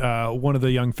that one of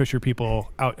the young fisher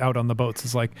people out on the boats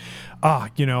is like, I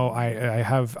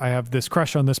have this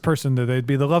crush on this person, that they'd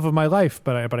be the love of my life,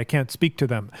 but I can't speak to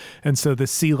them. And so the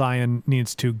sea lion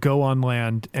needs to go on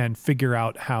land and figure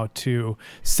out how to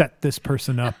set this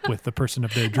person up with the person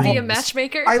of their dreams. Be a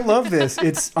matchmaker. I love this.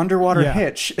 It's underwater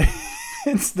Hitch.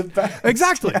 It's the best.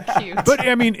 Exactly. Cute. But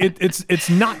I mean, it's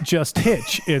not just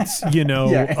Hitch. It's,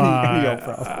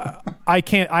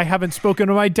 I haven't spoken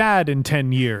to my dad in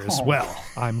 10 years. Oh. Well,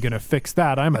 I'm going to fix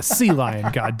that. I'm a sea lion,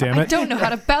 goddammit. I don't know how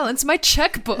to balance my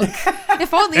checkbook.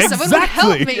 If only someone would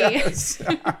help me. Yes.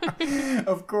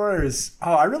 Of course.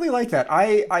 Oh, I really like that.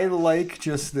 I like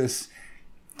just this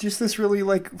really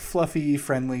like fluffy,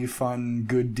 friendly, fun,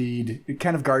 good deed,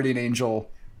 kind of guardian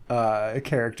angel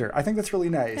character. I think that's really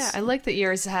nice. Yeah, I like that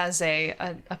yours has a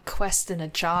quest and a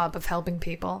job of helping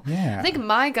people. Yeah. I think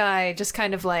my guy just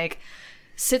kind of like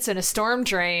sits in a storm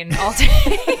drain all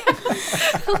day,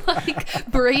 like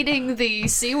braiding the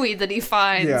seaweed that he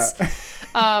finds. Yeah.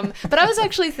 But I was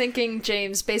actually thinking,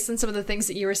 James, based on some of the things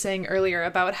that you were saying earlier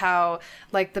about how,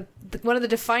 like, one of the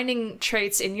defining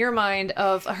traits in your mind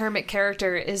of a hermit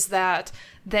character is that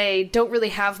they don't really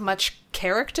have much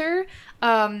character.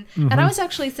 And I was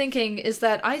actually thinking is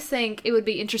that I think it would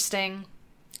be interesting.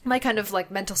 My kind of like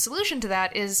mental solution to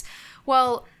that is,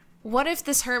 well, what if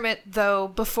this hermit, though,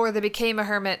 before they became a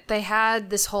hermit, they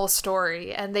had this whole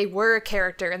story and they were a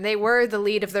character and they were the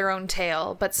lead of their own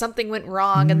tale, but something went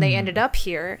wrong and they ended up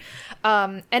here.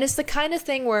 And it's the kind of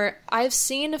thing where I've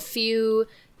seen a few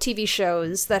TV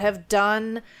shows that have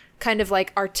done kind of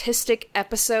like artistic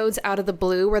episodes out of the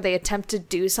blue where they attempt to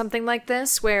do something like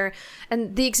this,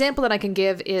 and the example that I can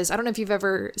give is, I don't know if you've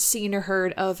ever seen or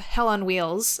heard of Hell on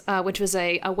Wheels, which was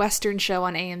a Western show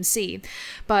on AMC,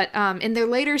 but in their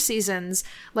later seasons,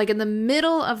 like in the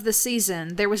middle of the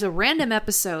season, there was a random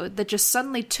episode that just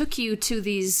suddenly took you to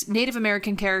these Native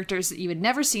American characters that you had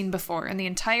never seen before, and the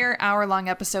entire hour-long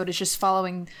episode is just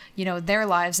following, their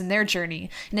lives and their journey,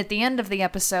 and at the end of the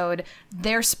episode,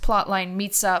 their plotline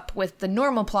meets up with the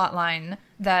normal plot line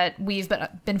that we've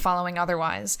been following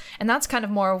otherwise. And that's kind of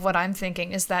more of what I'm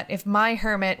thinking, is that if my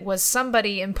hermit was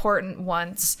somebody important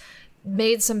once,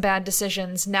 made some bad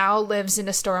decisions, now lives in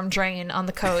a storm drain on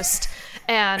the coast,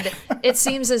 and it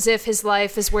seems as if his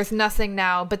life is worth nothing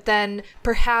now, but then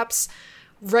perhaps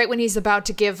right when he's about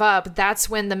to give up, that's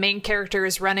when the main character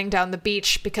is running down the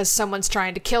beach because someone's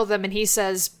trying to kill them, and he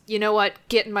says, you know what,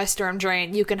 get in my storm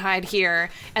drain, you can hide here,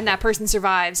 and that person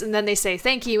survives, and then they say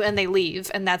thank you, and they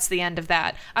leave, and that's the end of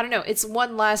that. I don't know, it's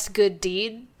one last good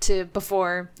deed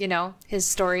before, his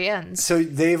story ends. So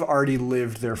they've already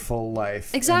lived their full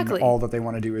life. Exactly. And all that they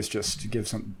want to do is just give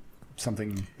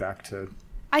something back to...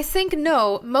 I think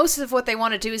no, most of what they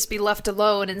want to do is be left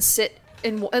alone and sit...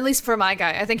 at least for my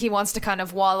guy, I think he wants to kind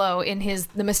of wallow in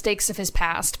the mistakes of his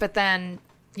past, but then,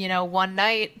 one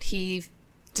night he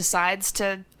decides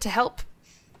to help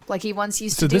like he once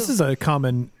used to do. So this is a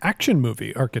common action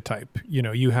movie archetype.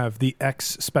 You have the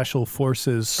ex-special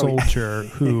forces soldier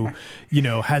who,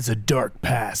 has a dark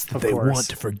past that they want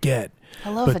to forget. I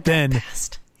love a dark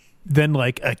past. Then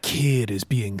like a kid is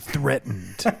being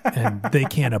threatened and they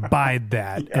can't abide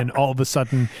that. Yeah. And all of a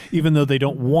sudden, even though they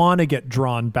don't want to get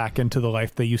drawn back into the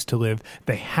life they used to live,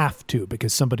 they have to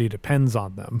because somebody depends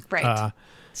on them. Right.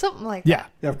 Something like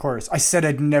that. Yeah, of course. I said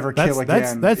I'd never kill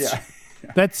again.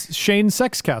 That's Shane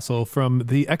Sexcastle from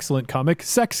the excellent comic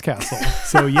Sex Castle.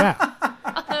 So yeah.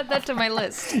 I'll add that to my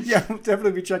list. Yeah, I'll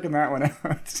definitely be checking that one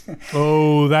out.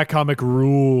 Oh, that comic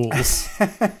rules.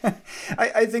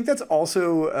 I think that's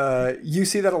also, you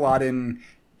see that a lot in,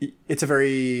 it's a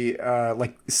very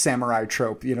like samurai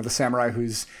trope, the samurai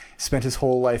who's spent his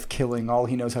whole life killing, all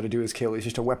he knows how to do is kill. He's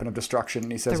just a weapon of destruction.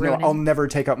 And he says, no, I'll never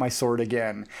take up my sword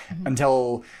again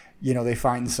until, they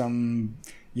find some,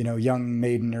 young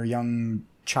maiden or young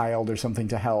child or something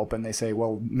to help, and they say,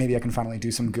 well, maybe I can finally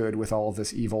do some good with all of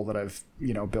this evil that I've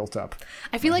built up.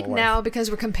 I feel like now,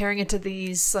 because we're comparing it to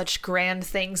these such grand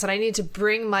things, that I need to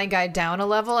bring my guy down a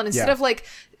level, and instead of like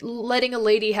letting a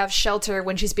lady have shelter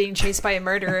when she's being chased by a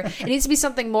murderer, it needs to be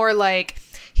something more like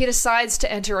he decides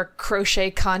to enter a crochet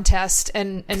contest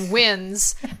and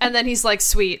wins, and then he's like,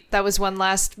 sweet, that was one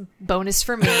last bonus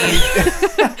for me.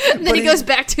 And then he goes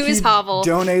back to his hovel.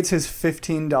 Donates his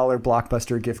 $15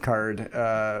 Blockbuster gift card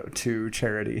to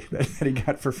charity that he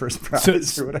got for first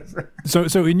prize or whatever.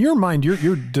 So in your mind,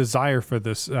 your desire for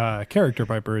this character,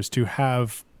 Piper, is to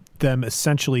have them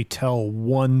essentially tell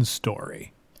one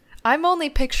story. I'm only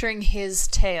picturing his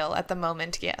tale at the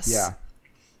moment, yes. Yeah.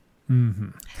 Mm-hmm.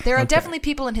 There are definitely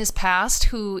people in his past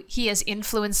who he has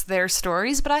influenced their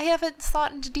stories, but I haven't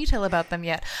thought into detail about them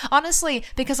yet. Honestly,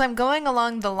 because I'm going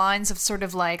along the lines of sort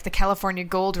of like the California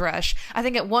Gold Rush. I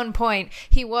think at one point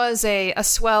he was a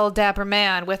swell, dapper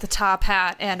man with a top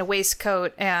hat and a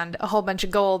waistcoat and a whole bunch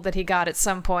of gold that he got at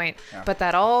some point. Yeah. But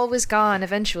that all was gone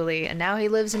eventually, and now he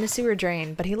lives in a sewer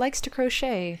drain, but he likes to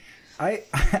crochet. I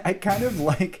kind of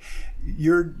like...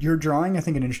 You're drawing, I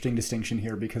think, an interesting distinction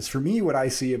here, because for me, what I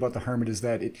see about the hermit is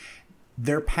that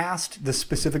their past, the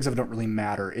specifics of it don't really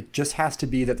matter. It just has to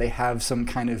be that they have some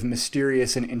kind of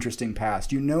mysterious and interesting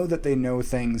past. You know that they know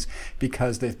things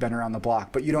because they've been around the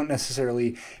block, but you don't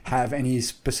necessarily have any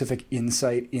specific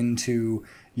insight into,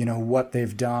 what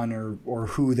they've done or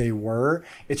who they were.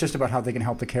 It's just about how they can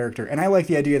help the character. And I like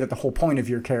the idea that the whole point of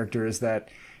your character is that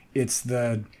it's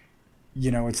the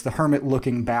hermit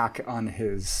looking back on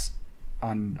his...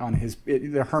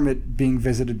 the hermit being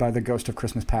visited by the ghost of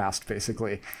Christmas past,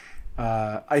 basically,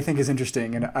 I think is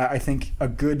interesting. And I think a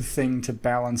good thing to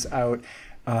balance out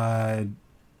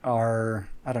are,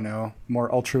 I don't know,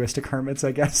 more altruistic hermits,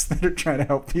 I guess, that are trying to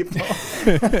help people.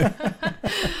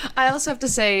 I also have to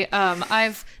say,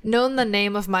 I've known the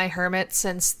name of my hermit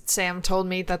since Sam told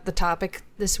me that the topic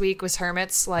this week was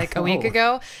hermits like a week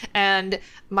ago. And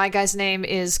my guy's name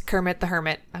is Kermit the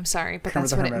Hermit. I'm sorry, but Kermit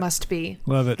that's what it must be.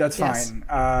 Love it. That's fine.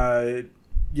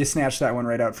 you snatched that one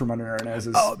right out from under our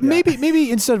noses. Oh,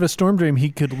 maybe instead of a storm dream, he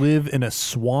could live in a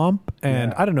swamp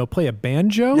and I don't know, play a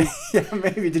banjo. Yeah,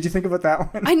 maybe. Did you think about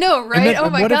that one? I know, right? Then, oh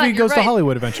my what god! What if he goes right. to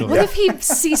Hollywood eventually? What if he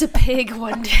sees a pig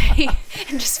one day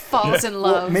and just falls in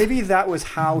love? Well, maybe that was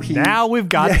how he. Now we've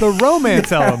got the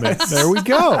romance element. There we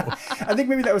go. I think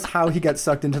maybe that was how he got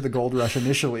sucked into the gold rush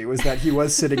initially. Was that he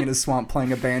was sitting in a swamp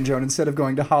playing a banjo, and instead of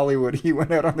going to Hollywood, he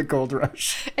went out on the gold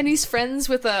rush. And he's friends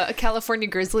with a California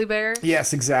grizzly bear.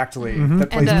 Yes, exactly. That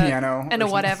plays piano. And a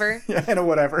whatever. Yeah, and a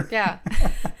whatever. Yeah.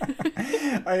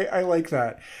 I like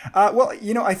that. Well,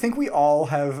 I think we all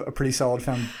have a pretty solid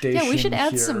foundation. Yeah, we should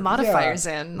add here. some modifiers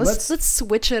in. Let's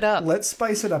switch it up. Let's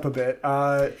spice it up a bit.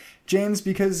 James,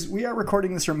 because we are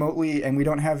recording this remotely and we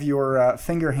don't have your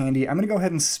finger handy, I'm going to go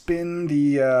ahead and spin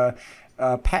the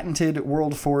patented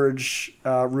World Forge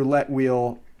roulette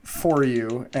wheel for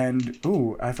you. And,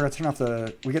 I forgot to turn off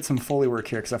we get some Foley work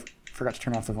here because I forgot to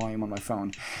turn off the volume on my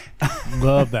phone.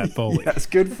 Love that Foley. Yes,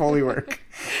 good Foley work.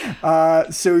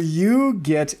 So you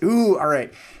get, all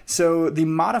right. So the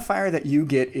modifier that you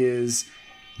get is,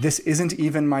 this isn't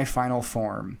even my final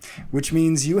form, which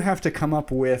means you have to come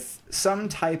up with some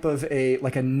type of a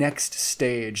next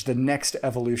stage, the next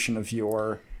evolution of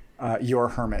your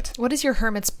hermit. What is your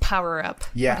hermit's power up?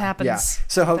 Yeah, what happens? Yeah.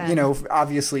 So then?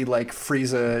 Obviously,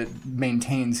 Frieza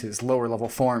maintains his lower level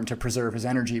form to preserve his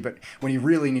energy, but when he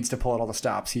really needs to pull out all the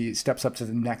stops, he steps up to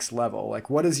the next level.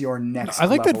 What is your next? I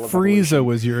like that level of Frieza evolution?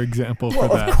 was your example for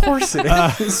that. Of course it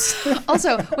is.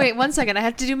 Also, wait 1 second. I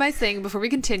have to do my thing before we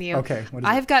continue. Okay. What is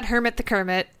I've got Hermit the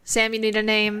Kermit. Sam, you need a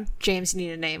name. James, you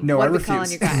need a name. No, what I are we refuse.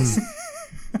 calling you guys?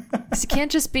 Because you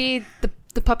can't just be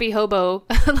the puppy hobo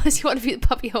unless you want to be the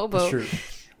puppy hobo. That's true.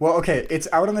 Well, okay, it's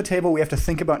out on the table. We have to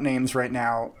think about names right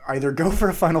now. Either go for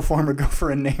a final form or go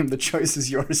for a name. The choice is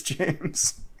yours,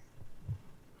 James.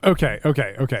 Okay.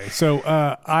 So,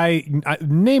 I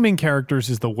naming characters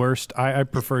is the worst. I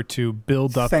prefer to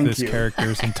build up Thank this you.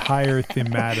 character's entire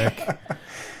thematic.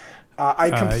 I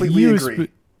completely agree.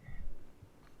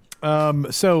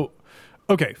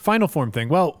 Okay, final form thing.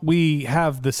 Well, we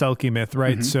have the Selkie myth,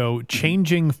 right? Mm-hmm. So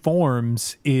changing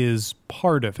forms is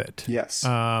part of it. Yes.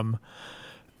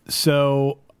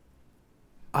 So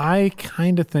I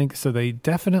kind of think so. They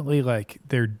definitely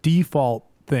their default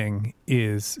thing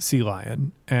is sea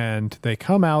lion, and they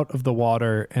come out of the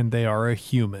water and they are a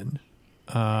human.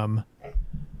 But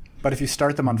if you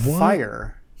start them on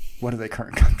fire, what do they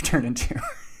turn into?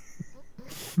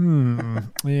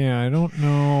 Yeah, I don't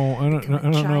know. I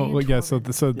don't know. Well, yeah, so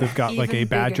they've got a Even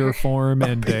badger bigger. form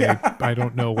and I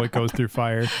don't know what goes through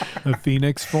fire, a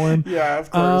phoenix form. Yeah, of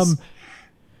course.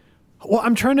 Well,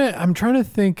 I'm trying to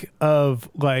think of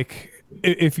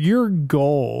if your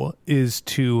goal is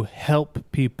to help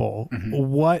people,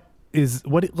 what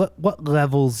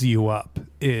levels you up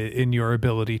in your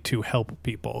ability to help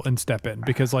people and step in?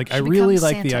 Because I really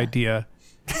become like the Santa. idea.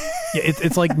 Yeah,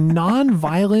 it's like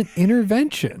non-violent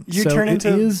intervention. You so turn it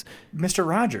into is, Mr.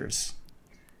 Rogers.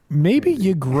 maybe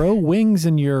you grow wings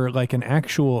and you're like an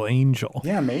actual angel.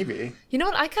 Yeah, maybe. You know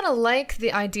what? I kind of like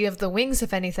the idea of the wings,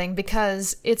 if anything,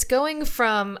 because it's going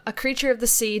from a creature of the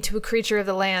sea to a creature of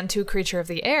the land to a creature of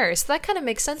the air. So that kind of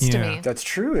makes sense to Yeah. me. That's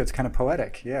true. It's kind of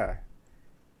poetic. Yeah.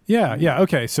 Yeah.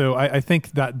 Okay. So I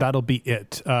think that'll be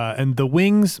it. And the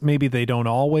wings, maybe they don't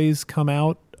always come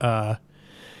out.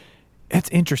 It's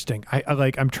interesting.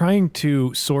 I'm trying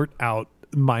to sort out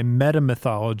my meta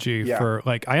mythology for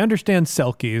I understand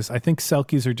Selkies. I think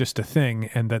Selkies are just a thing,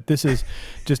 and that this is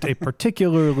just a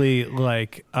particularly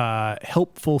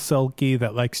helpful Selkie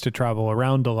that likes to travel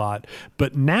around a lot.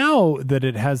 But now that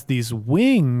it has these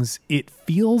wings, it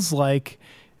feels like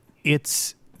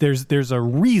there's a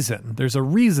reason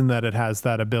that it has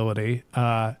that ability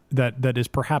that is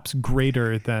perhaps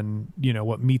greater than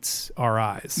what meets our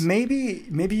eyes. Maybe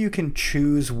you can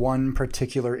choose one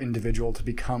particular individual to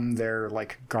become their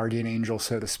guardian angel,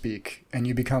 so to speak, and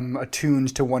you become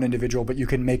attuned to one individual, but you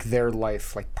can make their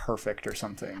life perfect or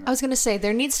something. I was going to say,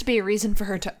 there needs to be a reason for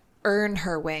her to earn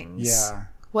her wings. Yeah.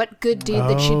 What good deed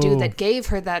did she do that gave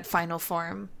her that final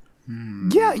form?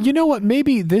 Yeah, you know what?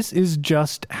 Maybe this is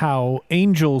just how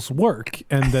angels work,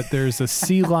 and that there's a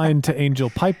sea lion to angel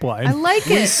pipeline. I like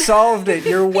We it. solved it.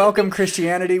 You're welcome,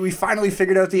 Christianity. We finally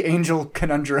figured out the angel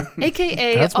conundrum.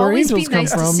 AKA, That's where always be angels come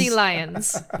nice to from. sea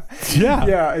lions. Yeah.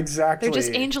 Yeah, exactly. They're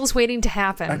just angels waiting to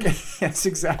happen. Okay. Yes,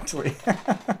 exactly.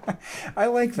 I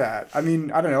like that. I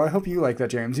mean, I don't know. I hope you like that,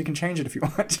 James. You can change it if you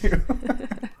want to.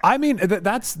 I mean,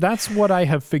 that's what I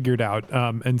have figured out.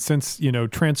 And since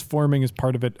transforming is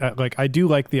part of it, I do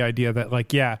like the idea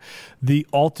that the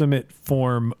ultimate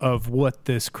form of what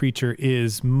this creature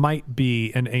is might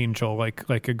be an angel,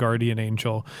 like a guardian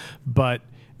angel, but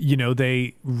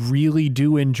they really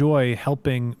do enjoy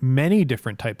helping many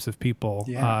different types of people,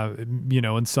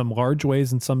 in some large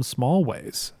ways and some small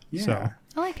ways. Yeah. So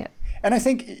I like it. And I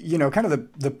think, kind of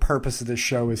the purpose of this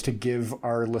show is to give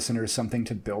our listeners something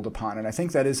to build upon. And I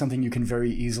think that is something you can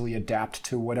very easily adapt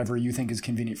to whatever you think is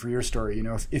convenient for your story.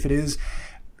 If it is,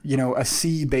 a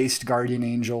sea-based guardian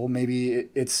angel, maybe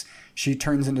she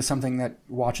turns into something that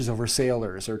watches over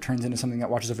sailors, or turns into something that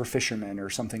watches over fishermen,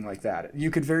 or something like that. You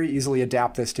could very easily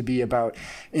adapt this to be about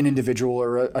an individual,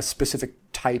 or a specific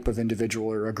type of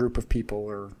individual, or a group of people,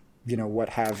 or, what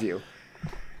have you.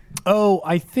 Oh,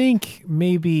 I think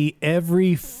maybe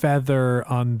every feather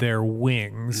on their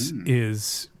wings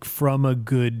is from a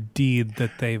good deed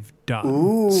that they've done.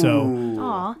 Ooh. So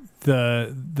Aww.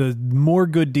 the more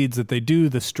good deeds that they do,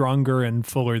 the stronger and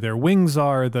fuller their wings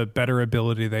are, the better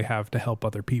ability they have to help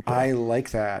other people. I like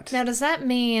that. Now, does that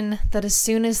mean that as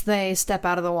soon as they step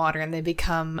out of the water and they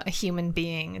become a human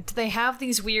being, do they have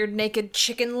these weird naked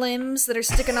chicken limbs that are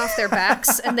sticking off their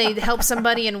backs, and they help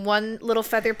somebody and one little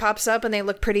feather pops up and they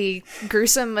look pretty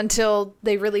gruesome until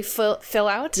they really fill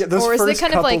out? Yeah, those or is first it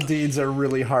kind couple of like deeds are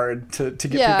really hard to get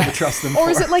people to trust them Or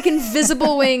for. is it like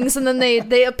invisible wings and then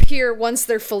they appear once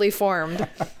they're fully formed?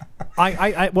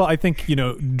 I think,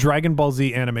 Dragon Ball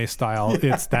Z anime style,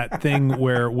 it's that thing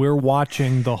where we're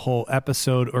watching the whole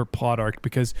episode or plot arc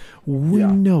because we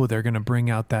know they're going to bring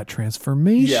out that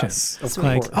transformation. Yes, of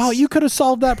course. Oh, you could have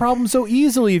solved that problem so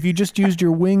easily if you just used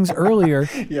your wings earlier.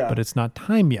 Yeah. But it's not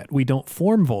time yet. We don't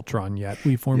form Voltron yet.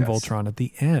 We form Voltron at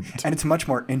the end. And it's much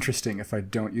more interesting if I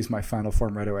don't use my final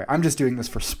form right away. I'm just doing this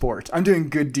for sport. I'm doing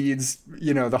good deeds,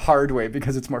 the hard way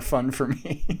because it's more fun for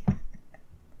me.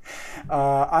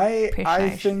 I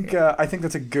think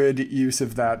that's a good use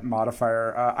of that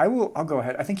modifier. I'll go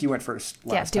ahead. I think you went first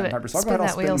last time, Piper. So I'll go ahead.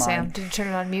 Spin that wheel, Sam. Did you turn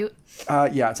it on mute?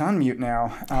 Yeah, it's on mute now.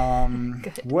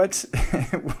 What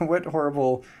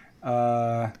horrible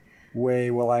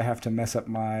way will I have to mess up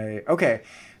my? Okay,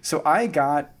 so I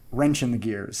got wrench in the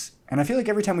gears. And I feel like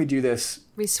every time we do this,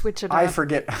 we switch it up. I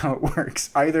forget how it works.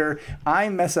 Either I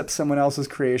mess up someone else's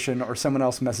creation or someone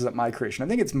else messes up my creation. I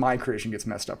think it's my creation gets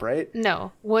messed up, right?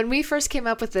 No. When we first came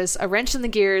up with this, a wrench in the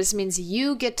gears means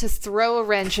you get to throw a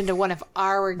wrench into one of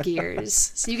our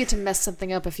gears. So you get to mess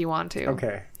something up if you want to.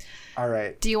 Okay. All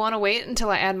right. Do you want to wait until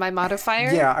I add my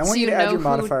modifier? Yeah, I want you to add your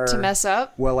modifier to mess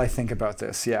up. Well, I think about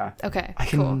this. Yeah. Okay. I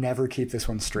can never keep this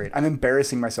one straight. I'm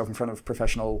embarrassing myself in front of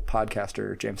professional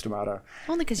podcaster James D'Amato.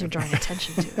 Only because you're drawing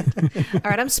attention to it. All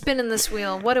right, I'm spinning this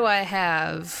wheel. What do I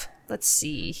have? Let's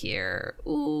see here.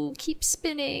 Ooh, keep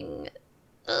spinning.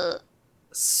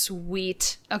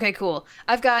 Sweet. Okay, cool.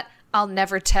 I've got I'll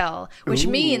never tell, which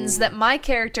means that my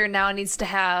character now needs to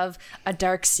have a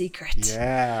dark secret.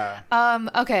 Yeah.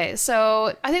 Okay,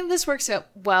 so I think this works out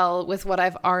well with what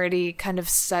I've already kind of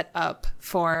set up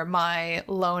for my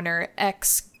loner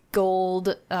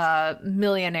ex-gold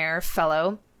millionaire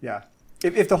fellow. Yeah.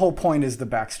 If the whole point is the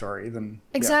backstory, then...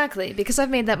 Exactly, because I've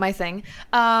made that my thing.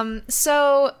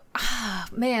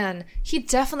 Man, he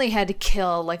definitely had to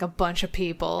kill, like, a bunch of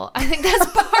people. I think that's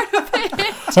part of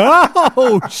it.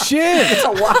 Oh, shit!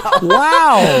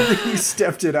 Wow! He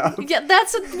stepped it up. Yeah,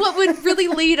 that's what would really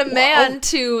lead a man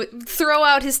to throw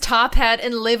out his top hat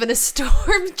and live in a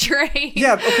storm drain.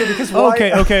 Yeah, okay, because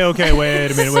why... Okay,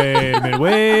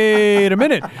 wait a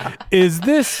minute. Is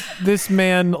this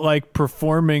man, like,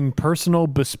 performing personal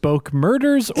bespoke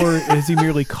murders, or has he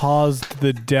merely caused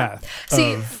the death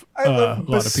of... I love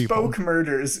a lot of people. bespoke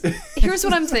murders. Here's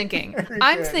what I'm thinking.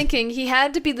 I'm thinking he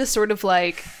had to be the sort of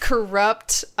like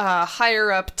corrupt,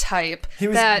 higher up type. He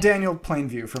was Daniel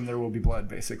Plainview from There Will Be Blood,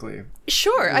 basically.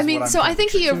 Sure. I mean, so I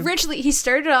think he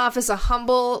started off as a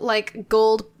humble, like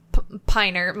gold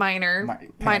miner. Gold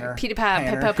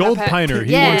piner.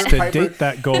 He wants to date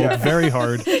that gold very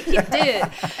hard. He did.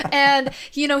 And,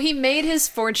 he made his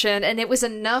fortune, and it was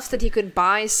enough that he could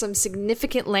buy some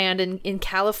significant land in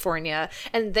California.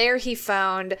 And there he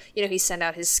found, he sent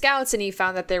out his scouts, and he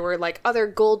found that there were, like, other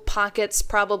gold pockets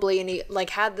probably, and he, like,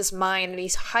 had this mine, and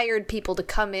he's hired people to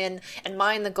come in and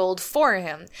mine the gold for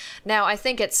him. Now, I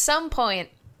think at some point,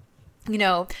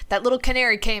 that little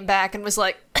canary came back and was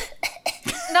like...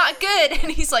 not good.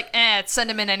 And he's like, send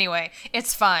him in anyway.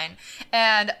 It's fine.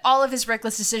 And all of his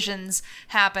reckless decisions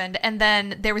happened. And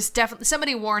then there was definitely,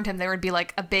 somebody warned him there would be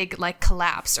like a big like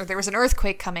collapse, or there was an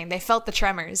earthquake coming. They felt the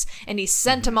tremors, and he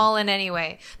sent them all in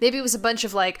anyway. Maybe it was a bunch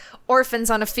of like orphans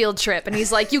on a field trip. And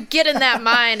he's like, you get in that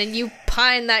mine and you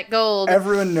pine that gold.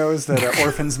 Everyone knows that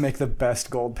orphans make the best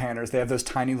gold panners. They have those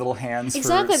tiny little hands.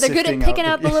 Exactly, they're good at picking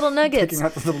out the little nuggets. Picking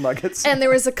out the little nuggets. And there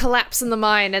was a collapse in the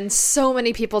mine, and so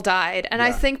many people died. And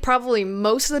I think probably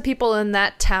most of the people in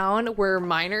that town were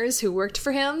miners who worked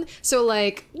for him. So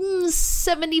like 75%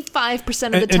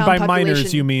 of the town population. And by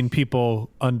miners, you mean people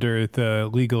under the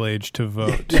legal age to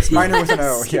vote. Yes, miner with an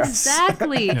O. Yes,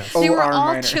 exactly. Yes. They were all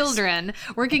miners. Children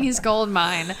working his gold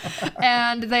mine,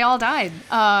 and they all died.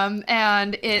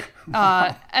 And it,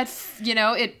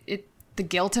 the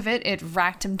guilt of it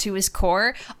racked him to his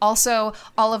core. Also,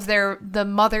 all of the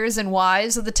mothers and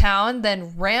wives of the town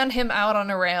then ran him out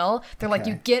on a rail. They're like,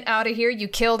 you get out of here. You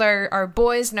killed our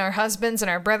boys and our husbands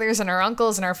and our brothers and our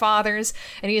uncles and our fathers.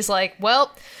 And he's like,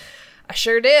 well, I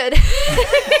sure did.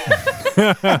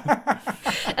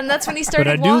 And that's when he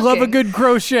started walking. But I do love a good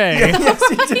crochet. Yes,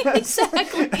 he does.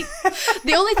 Exactly.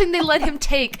 The only thing they let him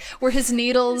take were his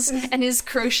needles and his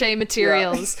crochet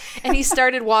materials. Yeah. And he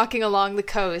started walking along the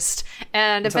coast.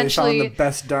 And until eventually... he found the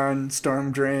best darn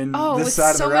storm drain this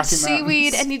side of the Rocky Mountains. So much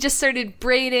seaweed. And he just started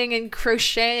braiding and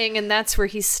crocheting. And that's where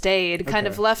he stayed. Kind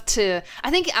of left to... I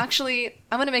think actually,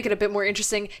 I'm going to make it a bit more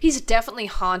interesting. He's definitely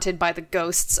haunted by the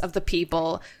ghosts of the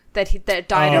people that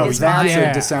died in his mind.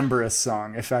 That's a Decemberist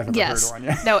song, if I've ever heard one.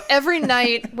 Yeah. No, every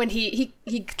night when he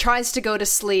tries to go to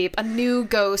sleep, a new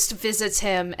ghost visits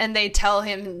him, and they tell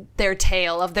him their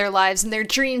tale of their lives and their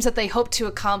dreams that they hope to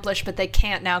accomplish, but they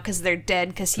can't now because they're dead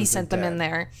because he sent them in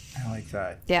there. I like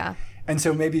that. Yeah. And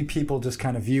so maybe people just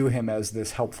kind of view him as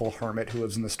this helpful hermit who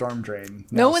lives in the storm drain.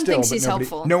 No one thinks he's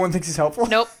helpful. No one thinks he's helpful?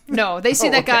 Nope. No. They see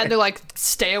that guy and they're like,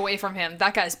 stay away from him.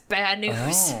 That guy's bad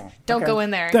news. Don't go in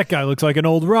there. That guy looks like an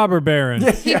old robber baron.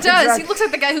 He does. Exactly. He looks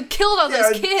like the guy who killed all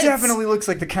those kids. Definitely looks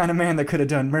like the kind of man that could have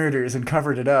done murders and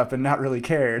covered it up and not really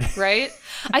cared. Right?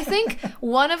 I think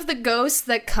one of the ghosts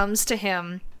that comes to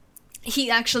him,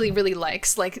 he actually really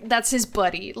likes. Like, that's his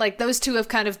buddy. Like, those two have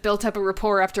kind of built up a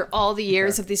rapport after all the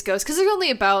years of these ghosts. Because there's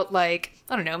only about, like,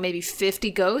 I don't know, maybe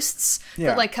 50 ghosts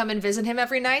that, like, come and visit him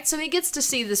every night. So he gets to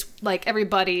see this, like,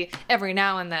 everybody every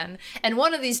now and then. And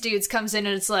one of these dudes comes in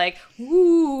and it's like,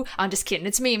 woo, I'm just kidding.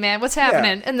 It's me, man. What's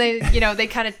happening? Yeah. And they, they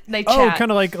chat. Oh,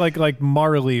 kind of like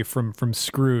Marley from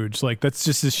Scrooge. Like, that's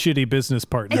just his shitty business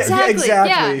partner. Exactly.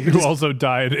 Yeah. Who also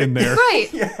died in there. Right.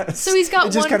 Yes. So he's got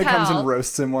one pal. It just kind of comes and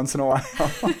roasts him once in a while.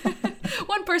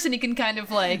 One person he can kind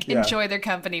of like enjoy their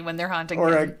company when they're haunting or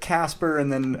him. a Casper, and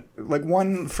then like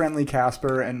one friendly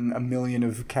Casper and a million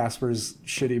of Casper's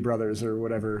shitty brothers or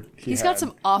whatever he's got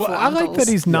some awful uncles. I like that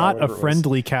he's not a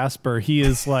friendly Casper. He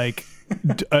is like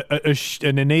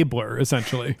an enabler,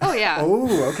 essentially. Oh yeah.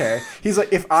 Oh, okay. He's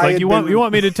like, if I you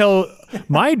want me to tell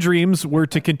my dreams were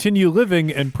to continue living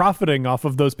and profiting off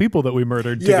of those people that we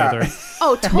murdered together.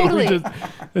 Oh, totally.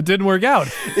 It didn't work out.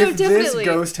 If this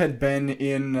ghost had been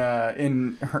in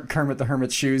Kermit the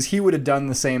Hermit's shoes, he would have done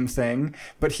the same thing,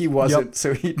 but he wasn't,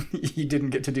 so he didn't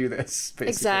get to do this. Basically.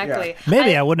 Exactly. Yeah.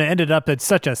 Maybe I wouldn't have ended up at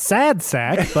such a sad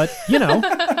sack, but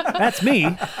that's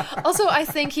me. Also, I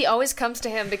think he always comes to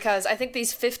him because I think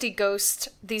these 50 ghosts,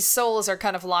 these souls are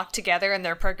kind of locked together in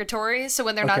their purgatory. So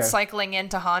when they're not cycling in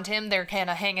to haunt him, they're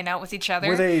kind of hanging out with each other.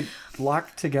 Were they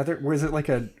locked together? Was it like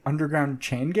an underground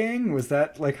chain gang? Was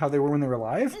that like how they were when they were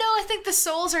alive? No, I think the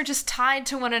souls are just tied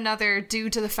to one another due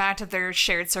to the fact of their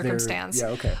shared circumstance.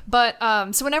 Okay. But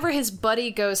so whenever his buddy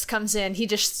ghost comes in, he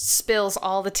just spills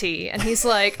all the tea. And he's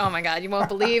like, oh my God, you won't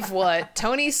believe what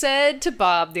Tony said to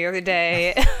Bob the other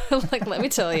day. Like, let me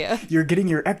tell you. You're getting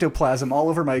your ectoplasm all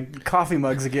over my coffee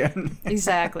mugs again.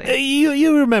 Exactly.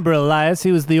 You remember Elias?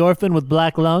 He was the orphan with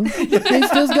black lung. He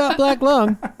still's got black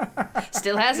lung.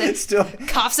 Still has it. Still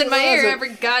coughs in my ear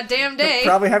every goddamn day.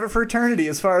 They'll probably have it for eternity,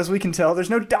 as far as we can tell. There's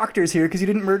no doctors here because you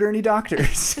didn't murder any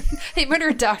doctors. Hey, murder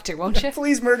a doctor, won't you?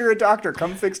 Please murder a doctor.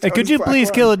 Come fix Tony's could you black please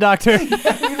lung. kill a doctor?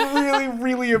 We really,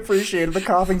 really appreciate it. The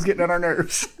coughing's getting on our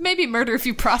nerves. Maybe murder a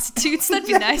few prostitutes. That'd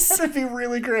be nice. That'd be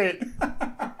really great.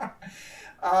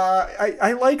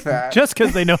 I like that. Just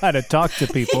because they know how to talk to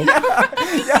people.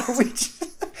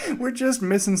 We're just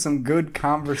missing some good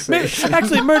conversation.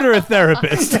 Actually, murder a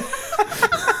therapist.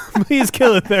 Please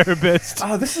kill a therapist.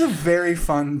 Oh, this is a very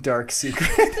fun, dark secret.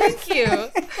 Thank you.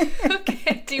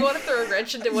 Okay, do you want to throw a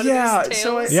wrench into one of these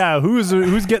tales?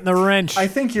 Who's getting the wrench? I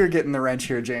think you're getting the wrench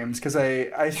here, James, because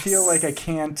I feel like I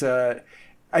can't...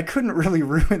 I couldn't really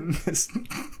ruin this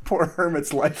poor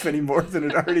hermit's life any more than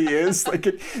it already is. Like,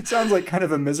 it sounds like kind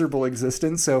of a miserable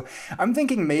existence. So I'm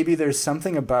thinking maybe there's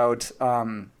something about...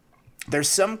 there's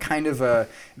some kind of a...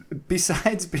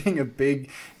 Besides being a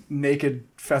big... naked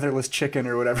featherless chicken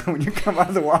or whatever when you come out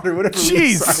of the water, whatever.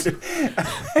 Jeez.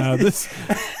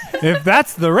 If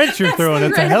that's the wrench you're throwing,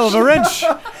 it's a hell of a wrench.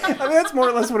 I mean, that's more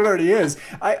or less what it already is.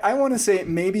 I want to say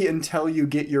maybe until you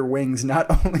get your wings,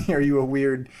 not only are you a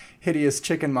weird, hideous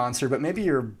chicken monster, but maybe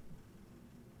you're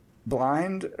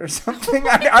blind or something.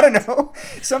 I don't know.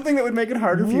 Something that would make it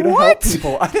harder for you to help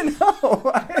people. I don't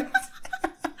know.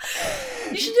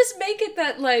 You should just make it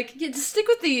that, like, just stick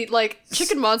with the, like,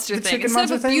 chicken monster thing. Chicken Instead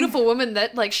monster of a beautiful woman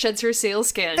that, like, sheds her seal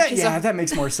skin. That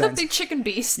makes more sense. Big chicken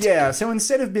beast. Yeah, so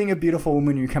instead of being a beautiful woman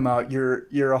when you come out,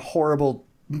 you're a horrible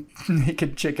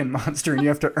naked chicken monster, and you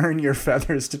have to earn your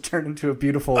feathers to turn into a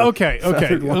beautiful Okay.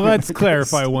 Let's woman.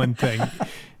 clarify one thing.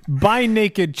 By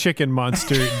naked chicken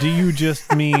monster, do you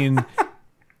just mean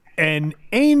an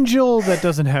angel that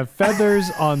doesn't have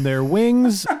feathers on their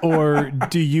wings, or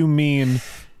do you mean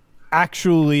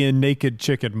actually a naked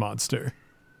chicken monster?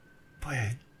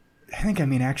 Boy, I think I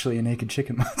mean actually a naked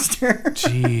chicken monster.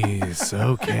 Jeez,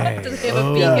 okay. Does it have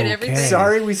a beak and everything?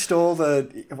 Sorry we stole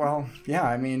well, yeah,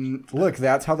 I mean, look,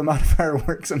 that's how the modifier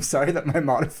works. I'm sorry that my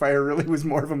modifier really was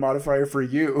more of a modifier for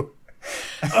you.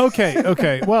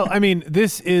 Okay. Well, I mean,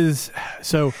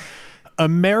 so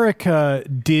America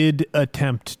did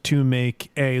attempt to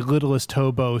make a Littlest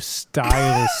Hobo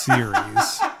style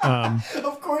series.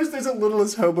 Of course, there's a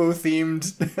Littlest Hobo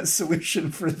themed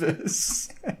solution for this.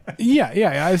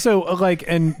 Yeah. So, like,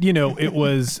 and, you know, it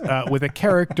was with a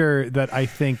character that I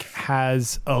think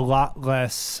has a lot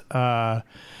less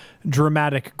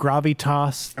dramatic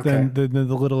gravitas than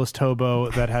the Littlest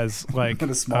Hobo, that has, like,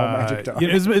 a small magic dog.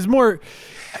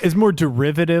 Is more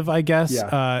derivative, I guess.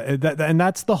 Yeah. And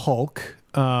that's the Hulk.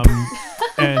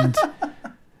 And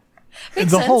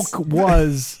the Hulk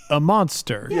was a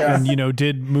monster, and, you know,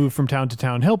 did move from town to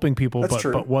town helping people,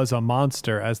 but was a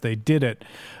monster as they did it.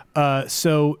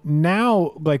 So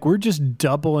now, like, we're just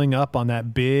doubling up on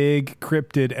that big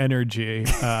cryptid energy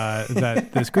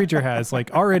that this creature has,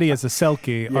 like, already as a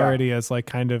Selkie, already as, like,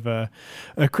 kind of a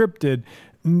cryptid.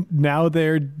 Now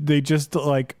they just,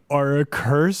 like, are a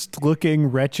cursed looking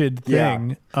wretched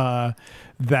thing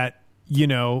that, you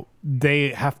know, they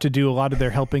have to do a lot of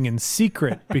their helping in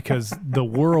secret because the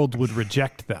world would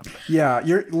reject them. Yeah,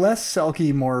 you're less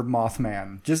Selkie, more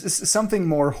Mothman. Just something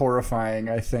more horrifying,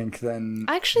 I think, than...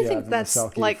 I actually think that's,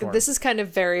 like, form. This is kind of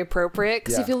very appropriate,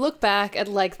 because if you look back at,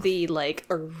 like, the, like,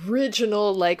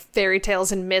 original, like, fairy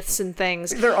tales and myths and things...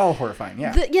 They're all horrifying,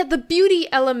 yeah. The beauty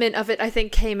element of it, I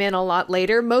think, came in a lot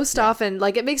later. Most often,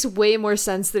 like, it makes way more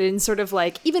sense that in sort of,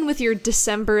 like, even with your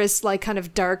Decemberist, like, kind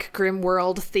of dark, grim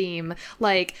world theme,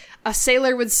 like... A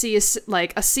sailor would see a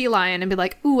sea lion and be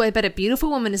like, "Ooh, I bet a beautiful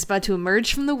woman is about to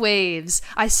emerge from the waves.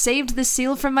 I saved the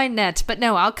seal from my net, but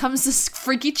no, out comes this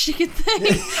freaky chicken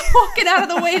thing walking out of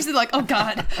the waves." And like, "Oh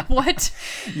God, what?"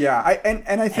 Yeah, I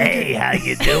think. Hey, how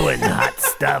you doing, hot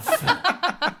stuff?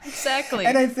 Exactly.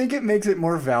 And I think it makes it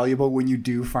more valuable when you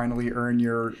do finally earn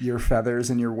your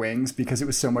feathers and your wings, because it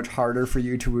was so much harder for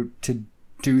you to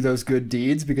do those good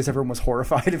deeds because everyone was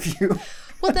horrified of you.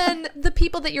 Well, then the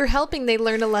people that you're helping, they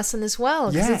learn a lesson as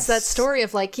well. Because it's that story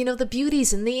of, like, you know, the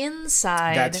beauty's in the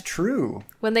inside. That's true.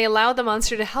 When they allow the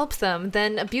monster to help them,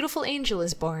 then a beautiful angel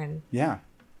is born. Yeah.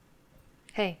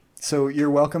 Hey. So you're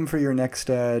welcome for your next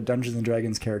Dungeons &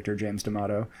 Dragons character, James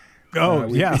D'Amato. Oh,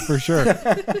 yeah, for sure.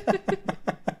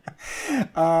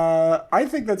 I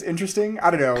think that's interesting.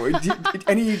 I don't know.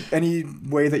 Any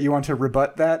way that you want to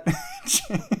rebut that,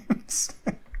 James?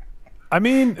 I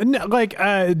mean, like,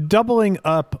 doubling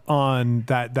up on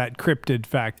that cryptid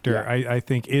factor, I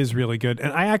think is really good.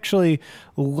 And I actually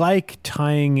like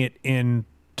tying it in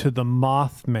to the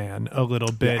Mothman a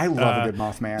little bit. Yeah, I love a good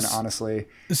Mothman, honestly.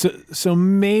 So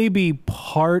maybe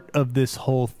part of this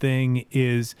whole thing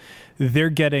is they're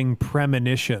getting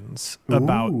premonitions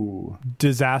about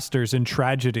disasters and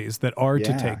tragedies that are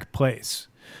to take place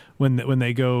when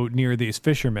they go near these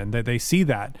fishermen. That they see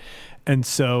that. And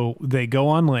so they go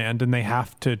on land and they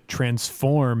have to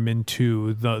transform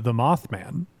into the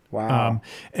Mothman. Wow.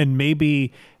 And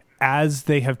maybe as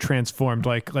they have transformed,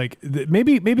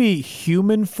 maybe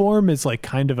human form is like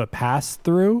kind of a pass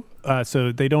through.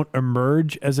 So they don't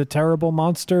emerge as a terrible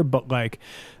monster, but like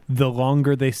the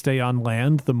longer they stay on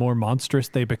land, the more monstrous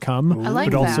they become. I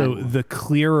like but that. also the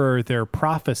clearer their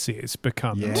prophecies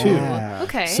become too.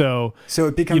 Okay. So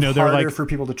it becomes they're harder like, for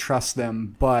people to trust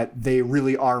them, but they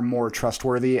really are more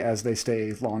trustworthy as they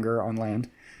stay longer on land.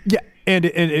 Yeah, and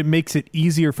it makes it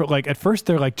easier for, like, at first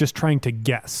they're like just trying to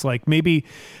guess. Like maybe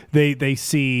they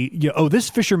see, this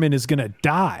fisherman is going to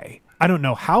die. I don't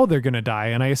know how they're going to die,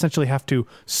 and I essentially have to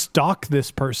stalk this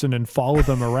person and follow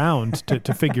them around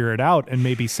to figure it out and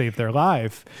maybe save their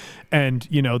life. And,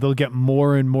 they'll get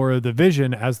more and more of the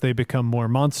vision as they become more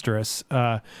monstrous.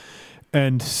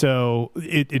 And so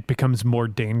it becomes more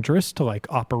dangerous to like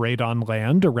operate on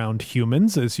land around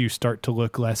humans as you start to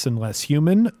look less and less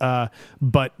human.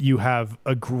 But you have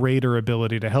a greater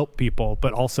ability to help people,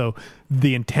 but also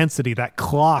the intensity, that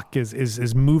clock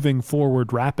is moving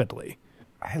forward rapidly.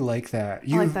 I like that.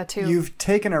 I like that too. You've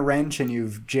taken a wrench and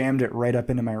you've jammed it right up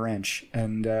into my wrench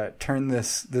and turned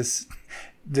this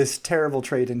terrible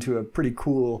trait into a pretty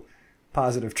cool,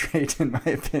 positive trait, in my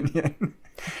opinion.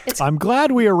 I'm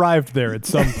glad we arrived there at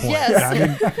some point.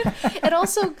 Yes. It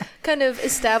also kind of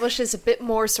establishes a bit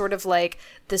more sort of like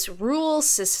this rule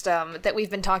system that we've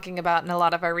been talking about in a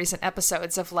lot of our recent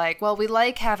episodes of like, well, we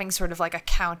like having sort of like a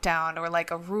countdown or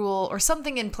like a rule or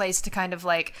something in place to kind of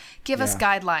like give us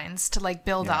guidelines to like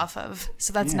build off of.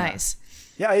 So that's nice.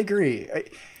 Yeah, I agree.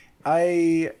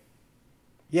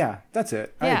 Yeah, that's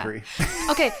it. I agree.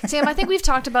 Okay, Sam, I think we've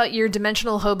talked about your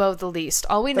dimensional hobo the least.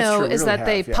 All we know is that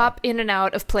they pop in and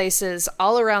out of places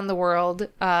all around the world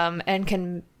and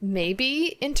can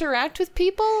maybe interact with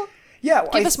people. Yeah.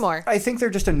 Give us more. I think they're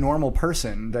just a normal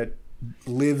person that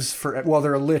lives for... Well,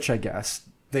 they're a lich, I guess.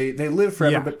 They live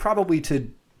forever, but probably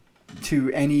to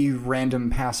any random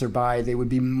passerby, they would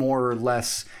be more or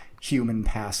less human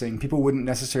passing. People wouldn't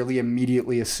necessarily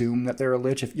immediately assume that they're a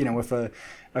lich. If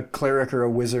a cleric or a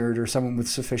wizard or someone with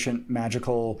sufficient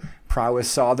magical prowess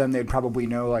saw them, they'd probably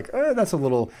know like, that's a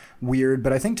little weird.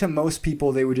 But I think to most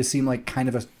people, they would just seem like kind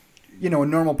of a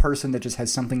normal person that just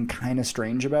has something kind of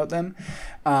strange about them.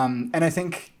 And I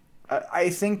think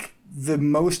the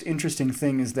most interesting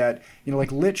thing is that,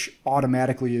 like lich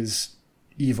automatically is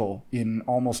evil in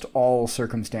almost all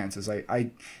circumstances.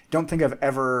 I don't think I've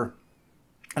ever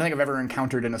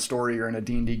encountered in a story or in a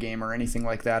D&D game or anything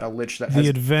like that a lich that has... The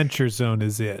Adventure Zone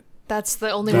is it. That's the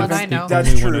only one I know.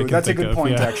 That's true. That's a good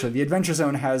point, actually. The Adventure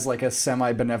Zone has like a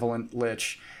semi-benevolent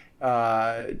lich.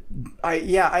 I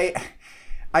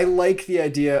like the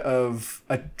idea of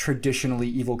a traditionally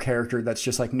evil character that's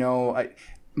just like, no,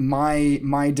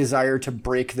 my desire to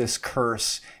break this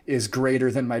curse is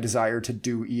greater than my desire to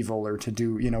do evil or to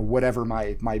do, whatever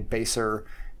my baser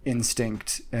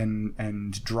instinct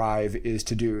and drive is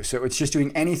to do. So it's just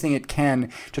doing anything it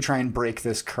can to try and break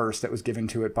this curse that was given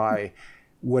to it by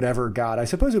whatever god. I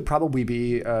suppose it would probably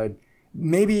be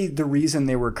maybe the reason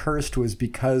they were cursed was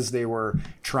because they were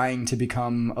trying to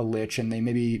become a lich, and they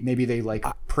maybe they like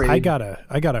prayed. I got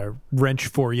a wrench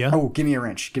for you. Oh, give me a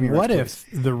wrench. What if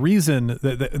the reason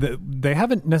that they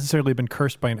haven't necessarily been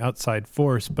cursed by an outside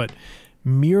force, but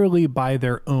merely by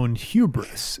their own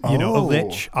hubris? A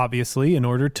lich, obviously, in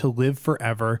order to live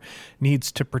forever,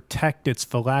 needs to protect its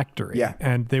phylactery. Yeah.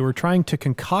 And they were trying to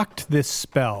concoct this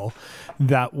spell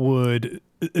that would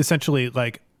essentially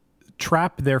like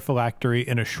trap their phylactery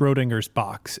in a Schrodinger's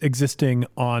box, existing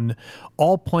on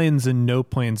all planes and no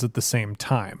planes at the same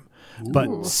time. Ooh.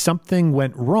 But something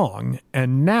went wrong,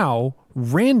 and now,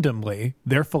 randomly,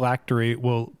 their phylactery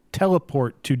will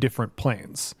teleport to different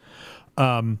planes.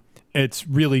 It's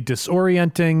really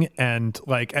disorienting, and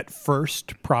like at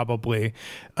first probably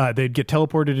they'd get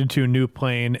teleported into a new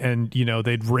plane, and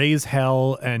they'd raise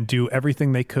hell and do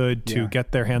everything they could to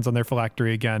get their hands on their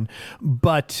phylactery again.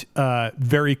 But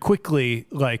very quickly,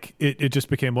 like it just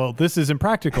became, well, this is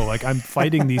impractical. Like I'm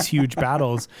fighting these huge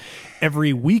battles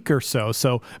every week or so.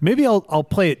 So maybe I'll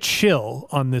play it chill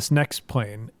on this next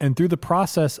plane. And through the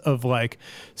process of like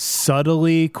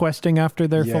subtly questing after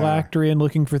their phylactery and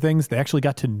looking for things, they actually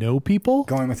got to know people.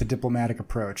 Going with a diplomatic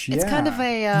approach. It's kind of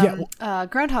a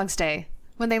Groundhog's Day.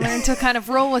 When they learn to kind of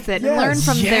roll with it and learn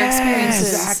from their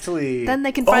experiences. Exactly. Then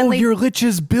they can finally... Oh, your lich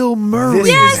is Bill Murray.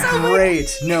 This is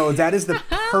great. No, that is the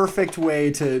perfect way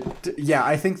to... Yeah,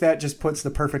 I think that just puts the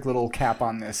perfect little cap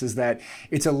on this, is that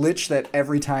it's a lich that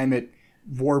every time it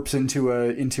warps into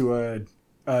a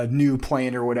new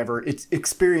plane or whatever, it's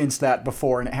experienced that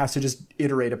before, and it has to just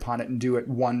iterate upon it and do it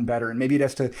one better. And maybe it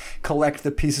has to collect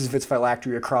the pieces of its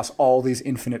phylactery across all these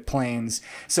infinite planes.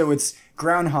 So it's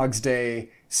Groundhog's Day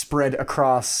spread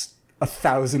across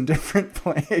 1,000 different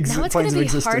planes. Now it's going to be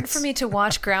hard for me to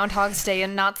watch Groundhog's Day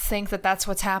and not think that that's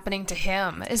what's happening to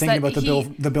him. Thinking about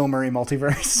the Bill Murray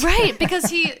multiverse. Right,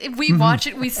 because we watch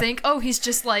it, we think, oh, he's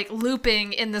just like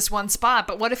looping in this one spot.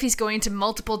 But what if he's going to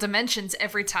multiple dimensions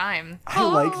every time? I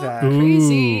like that.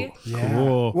 Crazy. Yeah.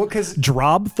 Cool. Well, because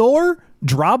Drobthor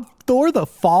the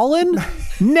Fallen?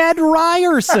 Ned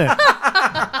Ryerson.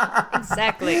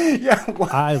 Exactly. Yeah.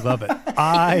 I love it.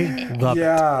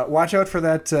 Yeah. Watch out for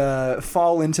that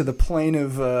fall into the plane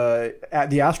of at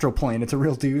the astral plane. It's a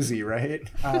real doozy, right?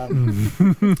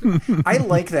 I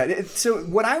like that. So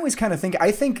what I was kind of thinking,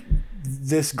 I think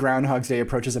this Groundhog's Day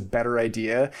approach is a better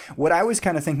idea. What I was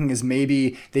kind of thinking is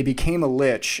maybe they became a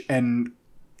lich, and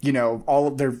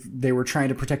they were trying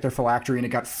to protect their phylactery and it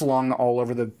got flung all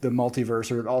over the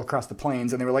multiverse or all across the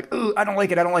planes, and they were like, ooh, I don't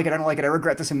like it, I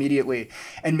regret this immediately.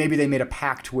 And maybe they made a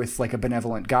pact with like a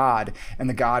benevolent god, and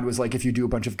the god was like, if you do a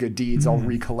bunch of good deeds, I'll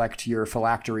recollect your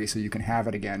phylactery so you can have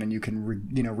it again, and you can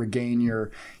regain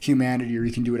your humanity, or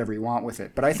you can do whatever you want with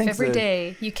it. But I think every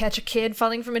day you catch a kid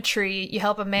falling from a tree, you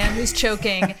help a man who's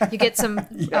choking, you get some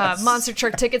monster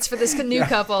truck tickets for this new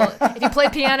couple. If you play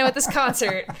piano at this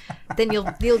concert, then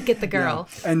you'll get the girl.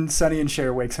 Yeah. And Sonny and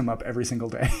Cher wakes him up every single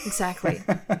day. Exactly.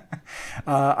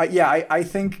 I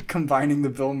think combining the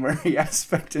Bill Murray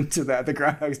aspect into that, the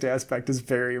Groundhog's Day aspect, is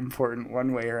very important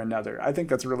one way or another. I think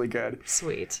that's really good.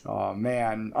 Sweet. Oh,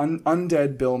 man.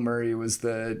 Undead Bill Murray was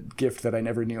the gift that I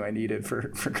never knew I needed for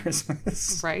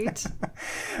Christmas. Right?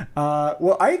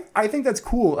 Well, I think that's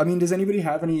cool. I mean, does anybody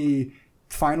have any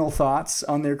final thoughts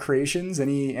on their creations?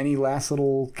 Any last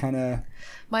little kind of...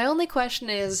 My only question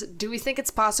is, do we think it's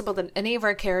possible that any of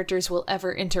our characters will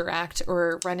ever interact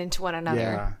or run into one another?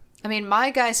 Yeah. I mean,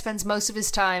 my guy spends most of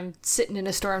his time sitting in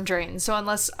a storm drain, so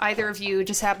unless either of you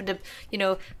just happen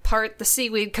to, part the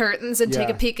seaweed curtains and take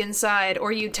a peek inside,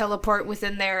 or you teleport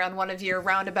within there on one of your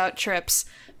roundabout trips,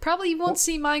 probably you won't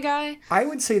see my guy. I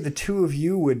would say the two of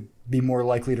you would be more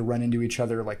likely to run into each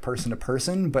other like person to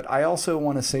person, but I also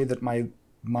want to say that my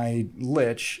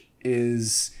Lich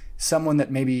is someone that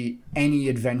maybe any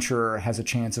adventurer has a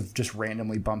chance of just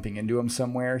randomly bumping into him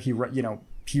somewhere. He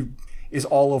is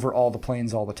all over all the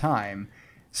planes all the time.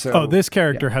 So this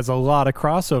character has a lot of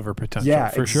crossover potential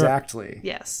for sure. Exactly.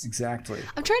 Yes. Exactly.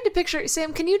 I'm trying to picture,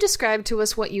 Sam, can you describe to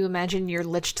us what you imagine your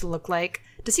Lich to look like?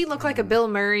 Does he look like a Bill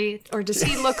Murray, or does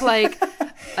he look like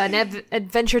an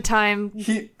Adventure Time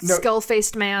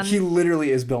skull-faced man? He literally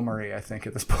is Bill Murray, I think,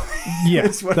 at this point. Yeah,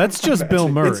 that's just Bill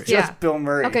Murray. It's just Bill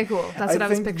Murray. Okay, cool. That's what I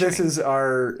was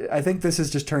picturing. I think this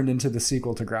has just turned into the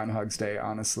sequel to Groundhog's Day,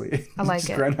 honestly. I like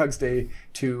it. Groundhog's Day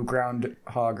to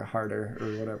Groundhog Harder,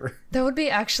 or whatever. That would be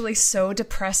actually so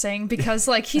depressing, because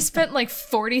he spent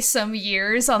 40-some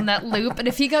years on that loop, and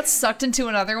if he got sucked into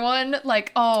another one,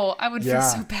 I would feel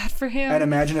so bad for him.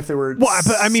 And imagine if there were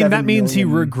that means he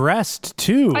regressed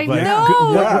too. I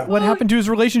know. What happened to his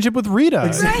relationship with Rita?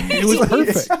 Exactly. It was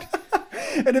perfect.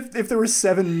 And if there were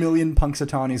 7 million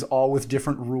Punxsutawney's, all with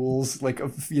different rules,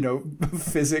 of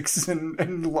physics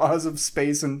and laws of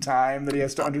space and time that he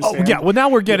has to understand. Oh, yeah. Well, now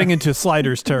we're getting into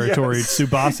Sliders territory,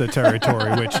 Tsubasa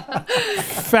territory, which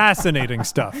fascinating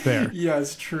stuff there.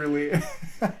 Yes, truly.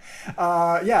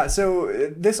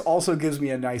 So this also gives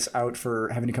me a nice out for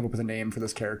having to come up with a name for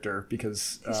this character,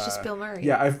 because he's just Bill Murray.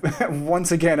 Yeah, I've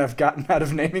gotten out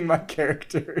of naming my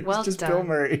character. It's well just done. Bill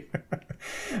Murray.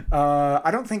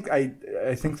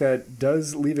 I think that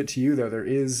does leave it to you, though. There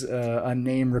is a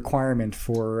name requirement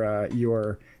for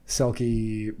your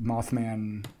Selkie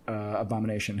Mothman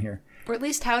abomination here. Or at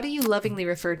least, how do you lovingly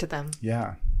refer to them?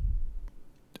 Yeah.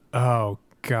 Oh,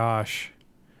 gosh.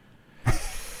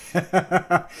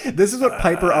 This is what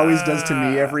Piper always does to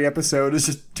me every episode, is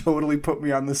just totally put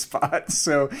me on the spot.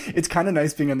 So it's kind of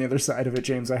nice being on the other side of it,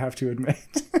 James, I have to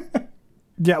admit.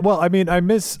 Yeah, well, I mean, I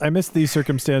miss these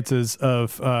circumstances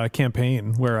of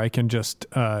campaign where I can just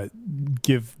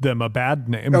give them a bad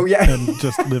name and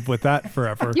just live with that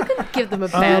forever. You can give them a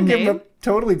bad name. Give them a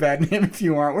totally bad name if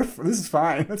you want. This is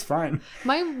fine. That's fine.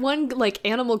 My one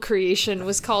animal creation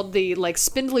was called the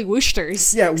spindly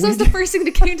woosters. Yeah, that's the first thing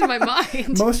that came to my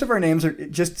mind. Most of our names are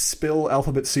just spill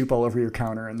alphabet soup all over your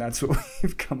counter, and that's what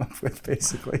we've come up with,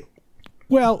 basically.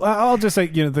 Well, I'll just say,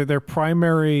 they're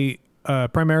primarily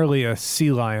a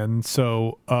sea lion,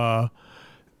 so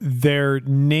their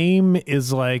name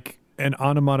is like an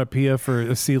onomatopoeia for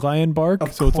a sea lion bark.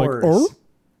 Of so course. It's like,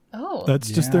 Oh, that's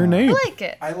just their name. I like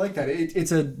it. I like that.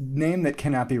 It's a name that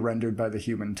cannot be rendered by the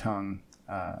human tongue.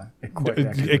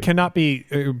 It cannot be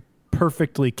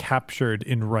perfectly captured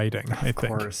in writing, I think. Of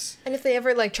course. And if they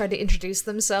ever tried to introduce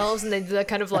themselves and they do that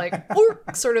kind of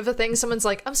sort of a thing, someone's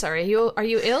like, "I'm sorry, are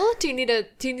you ill? Do you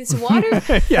need some water?"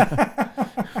 Yeah.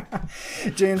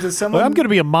 James, is someone... Well, I'm going to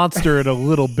be a monster in a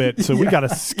little bit, so we got to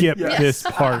skip this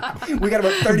part. We got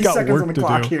about 30 seconds on the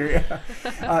clock do. here.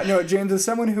 No, James, as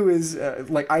someone who is,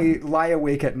 I lie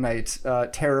awake at night,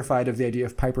 terrified of the idea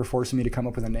of Piper forcing me to come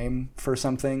up with a name for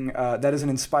something. That is an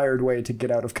inspired way to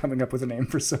get out of coming up with a name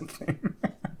for something.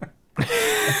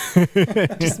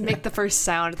 Just make the first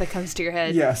sound that comes to your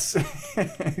head. Yes,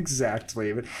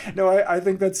 exactly. But no, I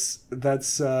think that's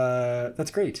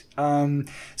great.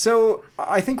 So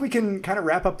I think we can kind of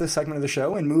wrap up this segment of the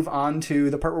show and move on to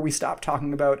the part where we stop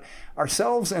talking about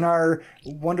ourselves and our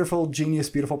wonderful, genius,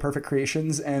 beautiful, perfect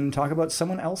creations, and talk about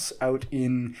someone else out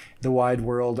in the wide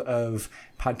world of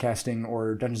podcasting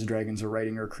or Dungeons & Dragons or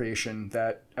writing or creation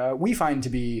that we find to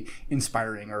be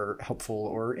inspiring or helpful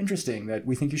or interesting that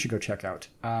we think you should go check out.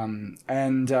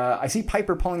 And I see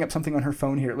Piper pulling up something on her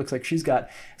phone here. It looks like she's got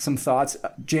some thoughts.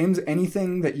 James,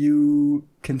 anything that you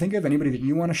can think of? Anybody that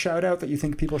you want to shout out that you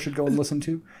think people should go and listen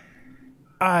to?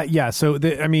 So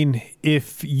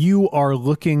if you are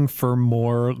looking for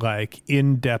more like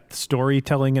in-depth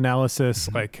storytelling analysis,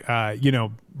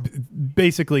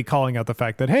 basically calling out the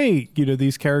fact that, hey,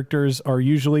 these characters are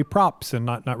usually props and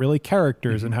not really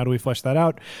characters, and how do we flesh that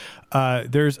out?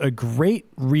 There's a great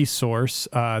resource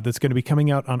that's going to be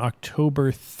coming out on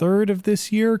October 3rd of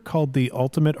this year called the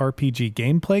Ultimate RPG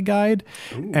Gameplay Guide.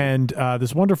 Ooh. And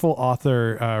this wonderful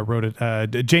author wrote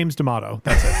it, James D'Amato.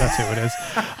 That's it. That's who it is.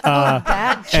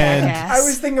 That jackass. I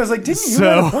was thinking, I was like, didn't you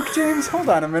write a book, James? Hold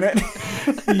on a minute.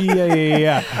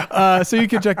 Yeah. So you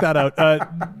can check that out.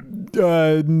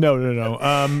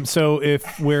 No. So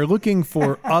if we're looking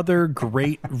for other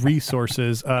great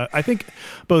resources, I think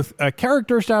both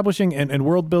character establishing and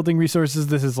world building resources,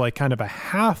 this is like kind of a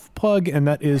half plug, and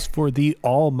that is for the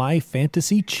All My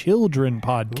Fantasy Children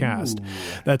podcast. Ooh.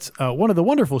 That's one of the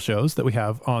wonderful shows that we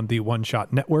have on the One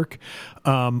Shot Network.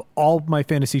 All My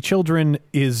Fantasy Children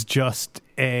is just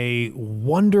a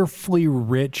wonderfully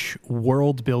rich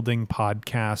world building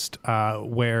podcast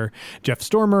where Jeff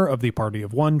Stormer of the Party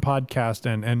of One podcast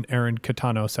and Aaron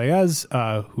Catano Saez,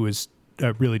 who is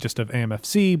really just of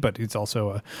AMFC, but he's also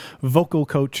a vocal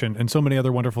coach and so many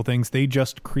other wonderful things. They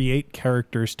just create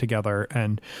characters together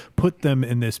and put them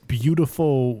in this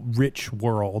beautiful, rich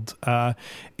world.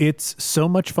 It's so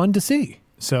much fun to see.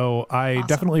 So I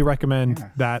definitely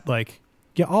recommend that.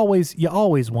 You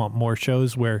always want more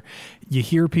shows where you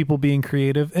hear people being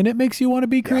creative and it makes you want to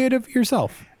be creative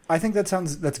yourself. I think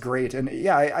that's great. And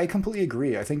I completely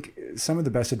agree. I think some of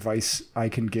the best advice I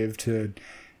can give to,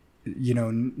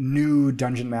 new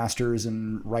dungeon masters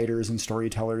and writers and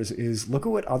storytellers is look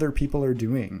at what other people are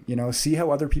doing, see how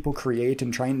other people create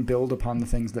and try and build upon the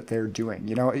things that they're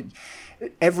doing.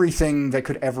 Everything that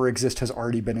could ever exist has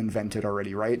already been invented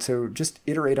already, right? So just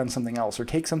iterate on something else or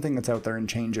take something that's out there and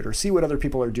change it, or see what other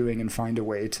people are doing and find a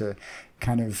way to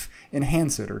kind of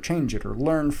enhance it or change it or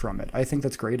learn from it. I think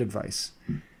that's great advice.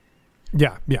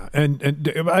 Yeah.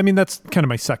 And I mean, that's kind of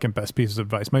my second best piece of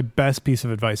advice. My best piece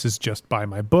of advice is just buy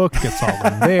my book. It's all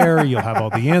in there. You'll have all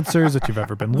the answers that you've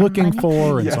ever been looking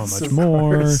for and so much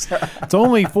more. It's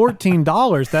only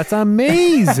 $14. That's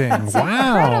amazing. That's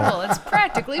incredible. It's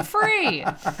practically free.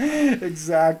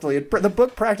 Exactly. The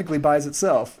book practically buys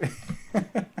itself.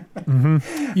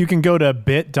 Mm-hmm. You can go to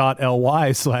bit.ly/RPG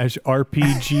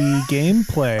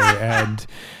gameplay and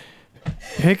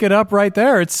pick it up right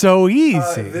there. It's so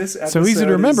easy. So easy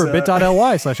to remember.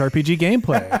 bit.ly/RPG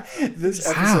gameplay. This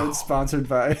episode is sponsored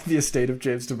by the estate of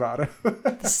James D'Amato.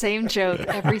 The same joke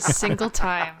every single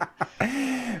time.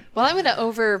 Well, I'm going to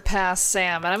overpass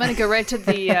Sam, and I'm going to go right to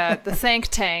the thank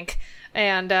tank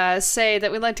and say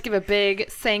that we'd like to give a big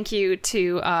thank you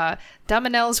to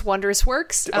Damanel's Wondrous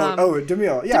Works.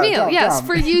 Damil. Yeah, Damil, yes, Dom.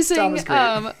 for using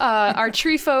our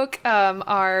tree folk,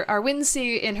 our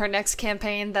Windsea in her next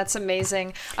campaign. That's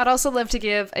amazing. I'd also love to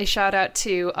give a shout out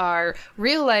to our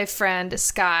real life friend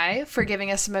Sky for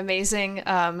giving us some amazing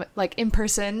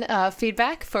in-person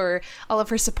feedback for all of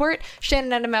her support.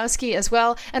 Shannon Adamowski as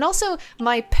well. And also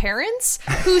my parents,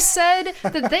 who said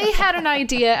that they had an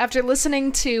idea after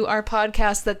listening to our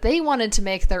podcast that they wanted to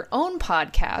make their own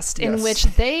podcast in which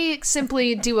they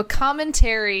simply do a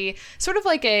commentary, sort of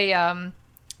like a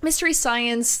Mystery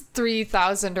Science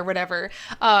 3000 or whatever,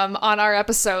 on our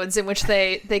episodes, in which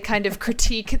they kind of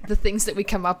critique the things that we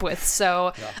come up with.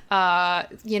 So, I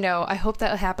hope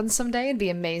that happens someday. It'd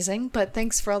be amazing. But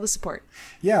thanks for all the support.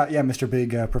 Yeah, Mr.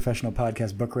 Big Professional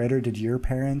Podcast Book Writer. Did your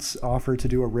parents offer to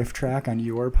do a riff track on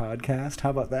your podcast?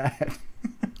 How about that?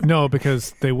 No,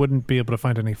 because they wouldn't be able to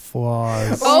find any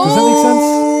flaws.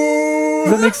 Oh!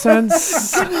 Does that make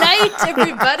sense? Good night,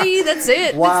 everybody. That's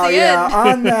it. Wow, That's the end.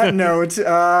 On that note,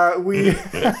 we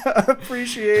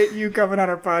appreciate you coming on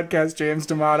our podcast, James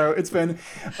D'Amato. It's been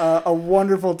a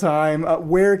wonderful time.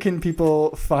 Where can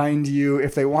people find you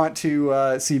if they want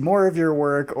to see more of your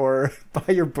work or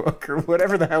buy your book or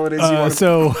whatever the hell it is you want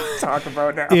to talk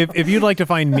about now? If you'd like to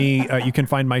find me, you can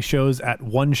find my shows at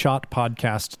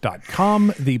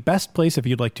oneshotpodcast.com. The best place if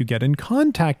you'd like to get in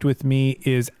contact with me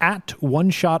is at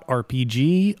OneShotRPG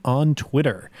on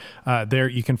Twitter. There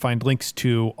you can find links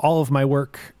to all of my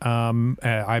work.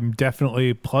 I'm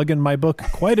definitely plugging my book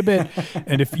quite a bit.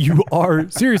 And if you are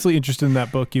seriously interested in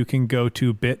that book, you can go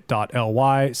to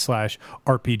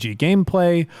bit.ly/RPG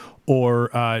Gameplay,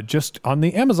 or just on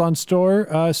the Amazon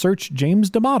store, search James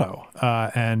D'Amato,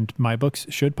 and my books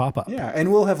should pop up. Yeah,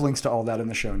 and we'll have links to all that in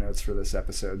the show notes for this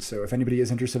episode. So if anybody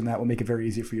is interested in that, we'll make it very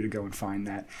easy for you to go and find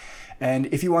that. And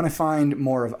if you want to find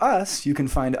more of us, you can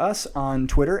find us on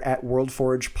Twitter at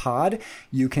WorldForgePod.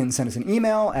 You can send us an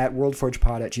email at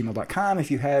worldforgepod@gmail.com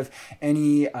if you have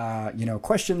any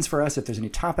questions for us, if there's any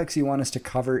topics you want us to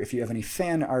cover, if you have any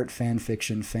fan art, fan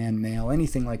fiction, fan mail,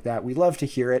 anything like that. We love to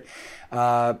hear it.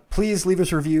 Please leave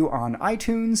us a review on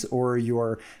iTunes or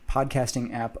your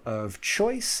podcasting app of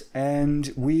choice,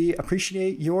 and we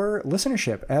appreciate your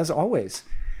listenership as always.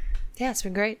 Yeah, it's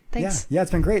been great. Thanks. Yeah, it's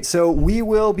been great. So we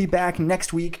will be back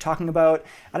next week talking about,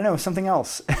 I don't know, something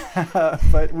else.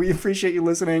 But we appreciate you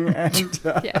listening. And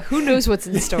who knows what's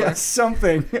in store? Yeah,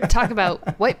 something. Talk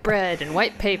about white bread and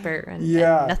white paper and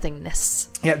nothingness.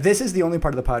 Yeah, this is the only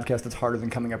part of the podcast that's harder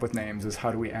than coming up with names, is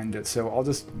how do we end it. So I'll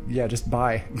just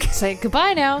bye. Say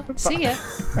goodbye now. See ya.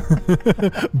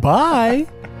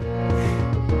 Bye.